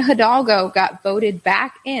 Lena Hidalgo got voted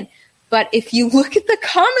back in. But if you look at the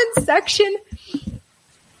comments section,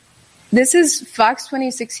 this is Fox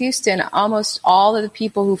 26 Houston. Almost all of the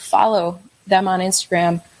people who follow them on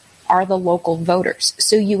Instagram are the local voters.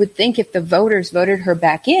 So you would think if the voters voted her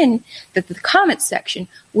back in, that the comment section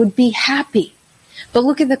would be happy. But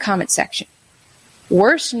look at the comment section.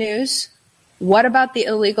 Worse news. What about the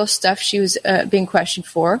illegal stuff she was being questioned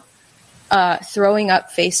for? Throwing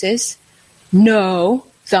up faces. No.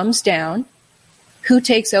 Thumbs down. Who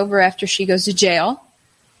takes over after she goes to jail?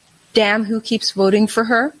 Damn, who keeps voting for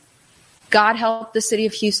her? God help the city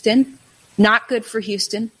of Houston. Not good for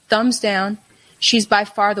Houston. Thumbs down. She's by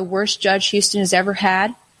far the worst judge Houston has ever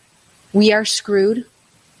had. We are screwed.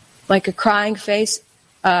 Like a crying face.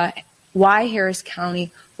 Why Harris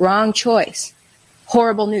County? Wrong choice.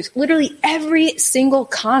 Horrible news. Literally every single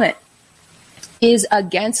comment is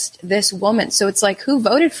against this woman. So it's like, who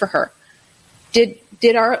voted for her?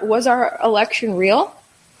 Was our election real?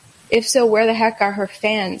 If so, where the heck are her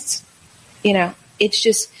fans? You know, it's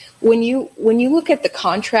just when you look at the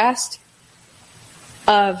contrast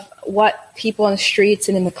of what people on the streets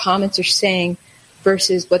and in the comments are saying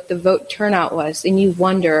versus what the vote turnout was, and you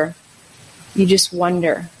wonder, You just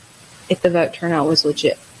wonder if the vote turnout was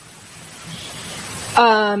legit.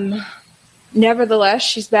 Nevertheless,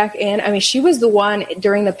 she's back in. I mean, she was the one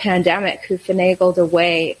during the pandemic who finagled a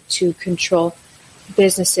way to control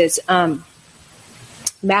businesses,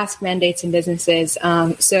 mask mandates in businesses.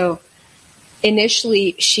 So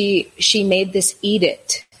initially, she made this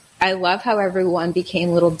edict. I love how everyone became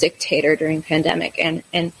little dictator during pandemic.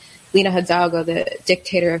 And Lena Hidalgo, the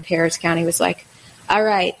dictator of Harris County, was like, all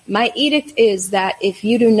right, my edict is that if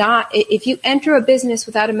you enter a business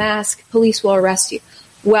without a mask, police will arrest you.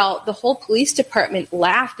 Well, the whole police department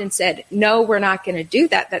laughed and said, no, we're not going to do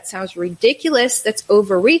that. That sounds ridiculous. That's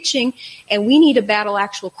overreaching. And we need to battle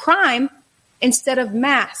actual crime instead of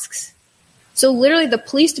masks. So literally the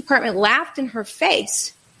police department laughed in her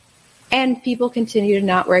face and people continue to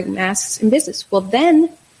not wear masks in business. Well,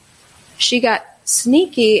 then she got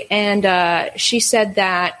sneaky and she said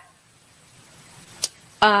that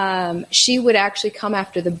she would actually come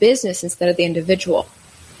after the business instead of the individual.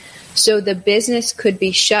 So the business could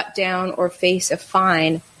be shut down or face a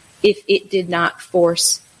fine if it did not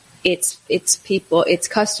force its people, its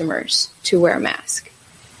customers, to wear a mask.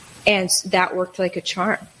 And that worked like a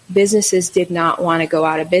charm. Businesses did not want to go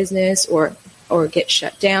out of business or get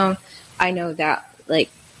shut down. I know that like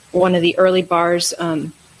one of the early bars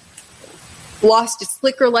lost its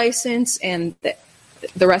liquor license, and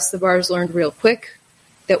the rest of the bars learned real quick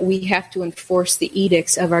that we have to enforce the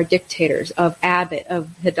edicts of our dictators, of Abbott,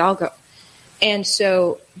 of Hidalgo. And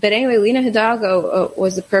so, but anyway, Lena Hidalgo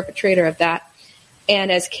was the perpetrator of that. And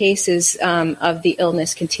as cases of the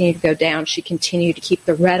illness continued to go down, she continued to keep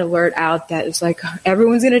the red alert out that was like,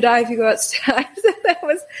 everyone's going to die if you go outside.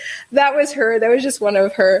 that was her. That was just one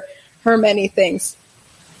of her many things.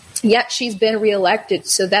 Yet she's been reelected.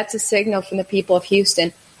 So that's a signal from the people of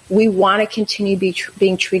Houston. We want to continue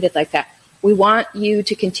being treated like that. We want you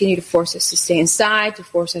to continue to force us to stay inside, to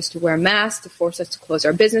force us to wear masks, to force us to close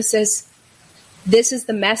our businesses. This is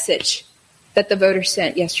the message that the voters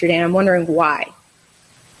sent yesterday, and I'm wondering why.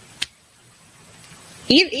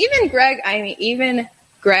 Even Greg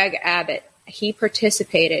Abbott, he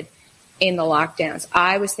participated in the lockdowns.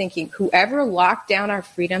 I was thinking whoever locked down our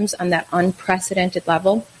freedoms on that unprecedented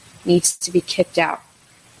level needs to be kicked out.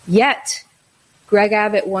 Yet, Greg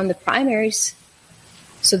Abbott won the primaries.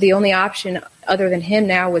 So the only option other than him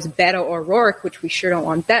now was Beto O'Rourke, which we sure don't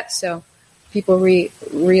want that. So people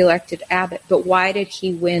re-elected Abbott. But why did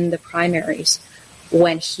he win the primaries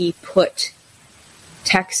when he put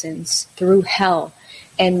Texans through hell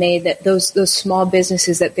and made that those small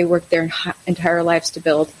businesses that they worked their entire lives to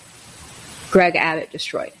build, Greg Abbott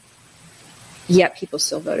destroyed? Yet people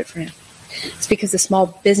still voted for him. It's because the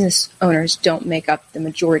small business owners don't make up the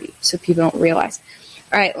majority, so people don't realize.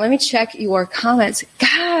 All right, let me check your comments.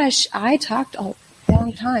 Gosh, I talked a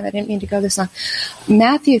long time. I didn't mean to go this long.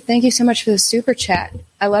 Matthew, thank you so much for the super chat.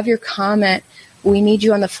 I love your comment. We need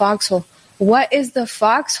you on the foxhole. What is the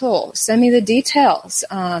foxhole? Send me the details.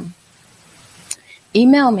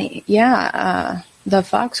 Email me. Yeah, the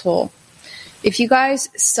foxhole. If you guys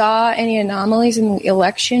saw any anomalies in the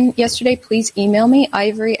election yesterday, please email me,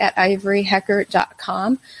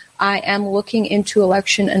 ivory@ivoryhecker.com. I am looking into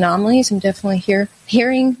election anomalies. I'm definitely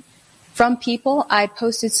hearing from people. I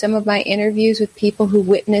posted some of my interviews with people who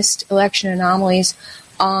witnessed election anomalies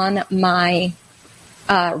on my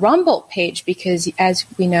Rumble page because, as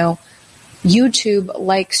we know, YouTube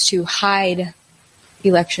likes to hide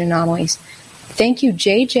election anomalies. Thank you,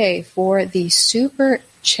 JJ, for the super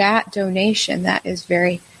chat donation. That is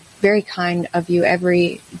very, very kind of you.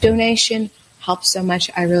 Every donation helps so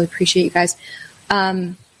much. I really appreciate you guys.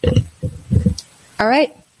 All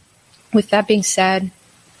right. With that being said,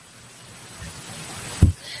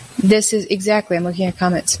 this is exactly, I'm looking at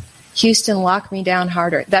comments. Houston, lock me down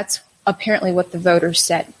harder. That's apparently what the voters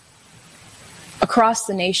said. Across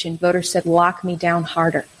the nation, voters said, lock me down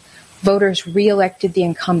harder. Voters reelected the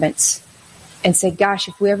incumbents and said, gosh,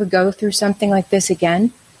 if we ever go through something like this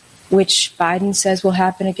again, which Biden says will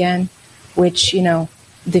happen again, which,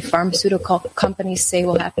 the pharmaceutical companies say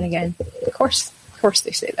will happen again. Of course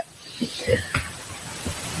they say that.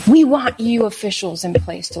 We want you officials in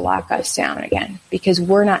place to lock us down again because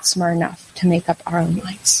we're not smart enough to make up our own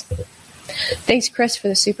minds. Thanks, Chris, for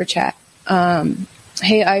the super chat.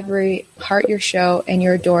 Hey, Ivory, heart your show and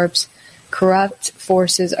your adorbs. Corrupt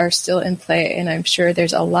forces are still in play, and I'm sure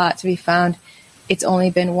there's a lot to be found. It's only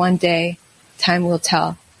been one day. Time will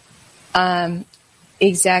tell.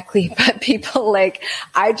 Exactly. But people a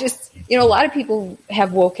lot of people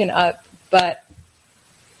have woken up, but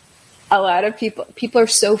a lot of people are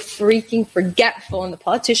so freaking forgetful, and the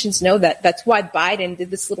politicians know that. That's why Biden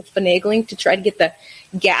did this little finagling to try to get the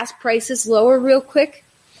gas prices lower real quick,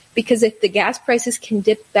 because if the gas prices can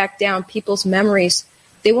dip back down, people's memories,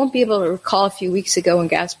 they won't be able to recall a few weeks ago when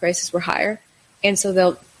gas prices were higher, and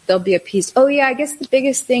so they'll be appeased. Oh yeah, I guess the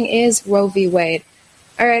biggest thing is Roe v. Wade.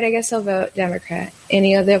 All right, I guess I'll vote Democrat,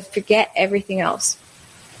 and they'll forget everything else.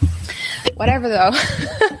 Whatever though.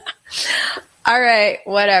 All right,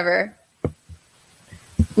 whatever.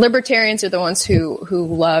 Libertarians are the ones who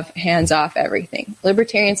love hands-off everything.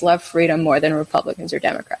 Libertarians love freedom more than Republicans or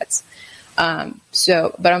Democrats.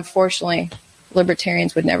 But unfortunately,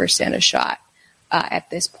 libertarians would never stand a shot at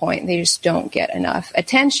this point. They just don't get enough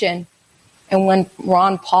attention. And when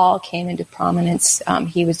Ron Paul came into prominence,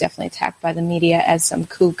 he was definitely attacked by the media as some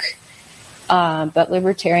kook. But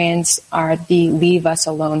libertarians are the leave us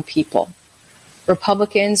alone people.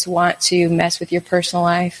 Republicans want to mess with your personal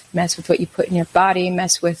life, mess with what you put in your body,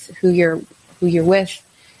 mess with who you're with.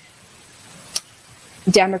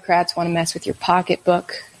 Democrats want to mess with your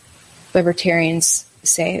pocketbook. Libertarians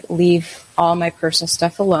say, leave all my personal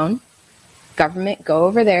stuff alone. Government, go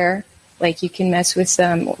over there. Like, you can mess with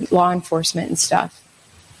some law enforcement and stuff,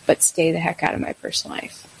 but stay the heck out of my personal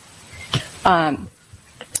life.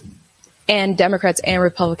 And Democrats and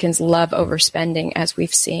Republicans love overspending, as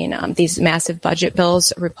we've seen. These massive budget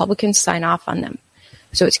bills, Republicans sign off on them.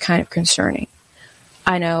 So it's kind of concerning.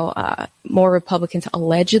 I know more Republicans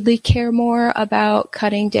allegedly care more about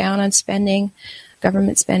cutting down on spending,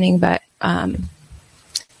 government spending, but I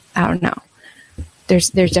don't know.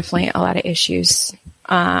 There's definitely a lot of issues.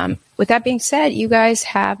 With that being said, you guys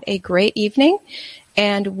have a great evening,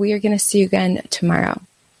 and we are going to see you again tomorrow.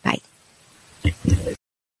 Bye.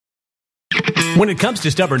 When it comes to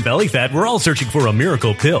stubborn belly fat, we're all searching for a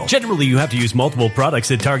miracle pill. Generally, you have to use multiple products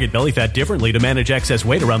that target belly fat differently to manage excess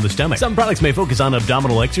weight around the stomach. Some products may focus on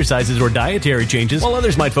abdominal exercises or dietary changes, while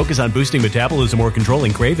others might focus on boosting metabolism or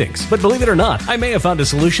controlling cravings. But believe it or not, I may have found a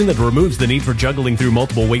solution that removes the need for juggling through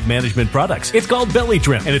multiple weight management products. It's called Belly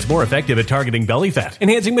Trim, and it's more effective at targeting belly fat,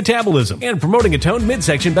 enhancing metabolism, and promoting a toned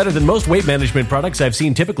midsection better than most weight management products I've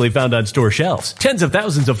seen typically found on store shelves. Tens of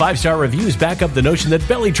thousands of 5-star reviews back up the notion that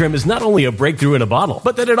Belly Trim is not only a breakthrough in a bottle,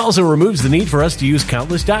 but that it also removes the need for us to use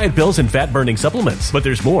countless diet pills and fat-burning supplements. But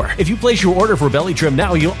there's more. If you place your order for Belly Trim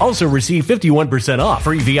now, you'll also receive 51% off,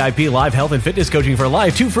 free VIP live health and fitness coaching for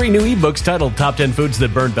life, 2 free new ebooks titled Top 10 Foods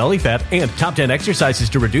That Burn Belly Fat and Top 10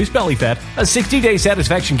 Exercises to Reduce Belly Fat, a 60-day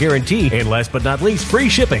satisfaction guarantee, and last but not least, free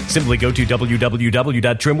shipping. Simply go to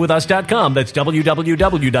www.trimwithus.com. That's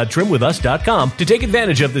www.trimwithus.com to take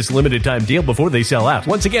advantage of this limited time deal before they sell out.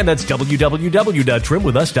 Once again, that's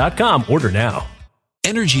www.trimwithus.com. Order now.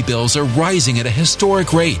 Energy bills are rising at a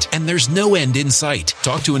historic rate, and there's no end in sight.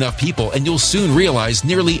 Talk to enough people, and you'll soon realize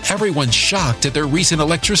nearly everyone's shocked at their recent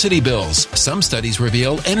electricity bills. Some studies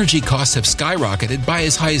reveal energy costs have skyrocketed by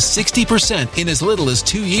as high as 60% in as little as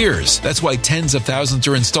 2 years. That's why tens of thousands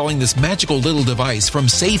are installing this magical little device from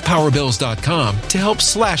SavePowerBills.com to help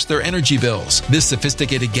slash their energy bills. This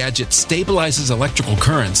sophisticated gadget stabilizes electrical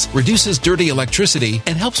currents, reduces dirty electricity,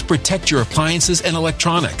 and helps protect your appliances and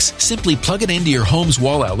electronics. Simply plug it into your home's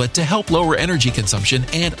wall outlet to help lower energy consumption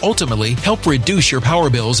and ultimately help reduce your power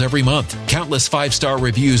bills every month. Countless 5-star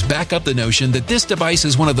reviews back up the notion that this device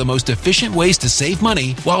is one of the most efficient ways to save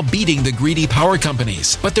money while beating the greedy power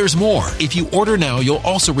companies. But there's more. If you order now, you'll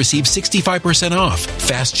also receive 65% off,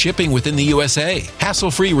 fast shipping within the USA,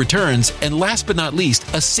 hassle-free returns, and last but not least,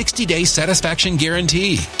 a 60-day satisfaction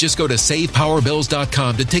guarantee. Just go to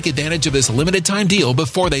SavePowerBills.com to take advantage of this limited time deal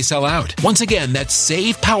before they sell out. Once again, that's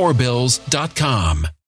SavePowerBills.com.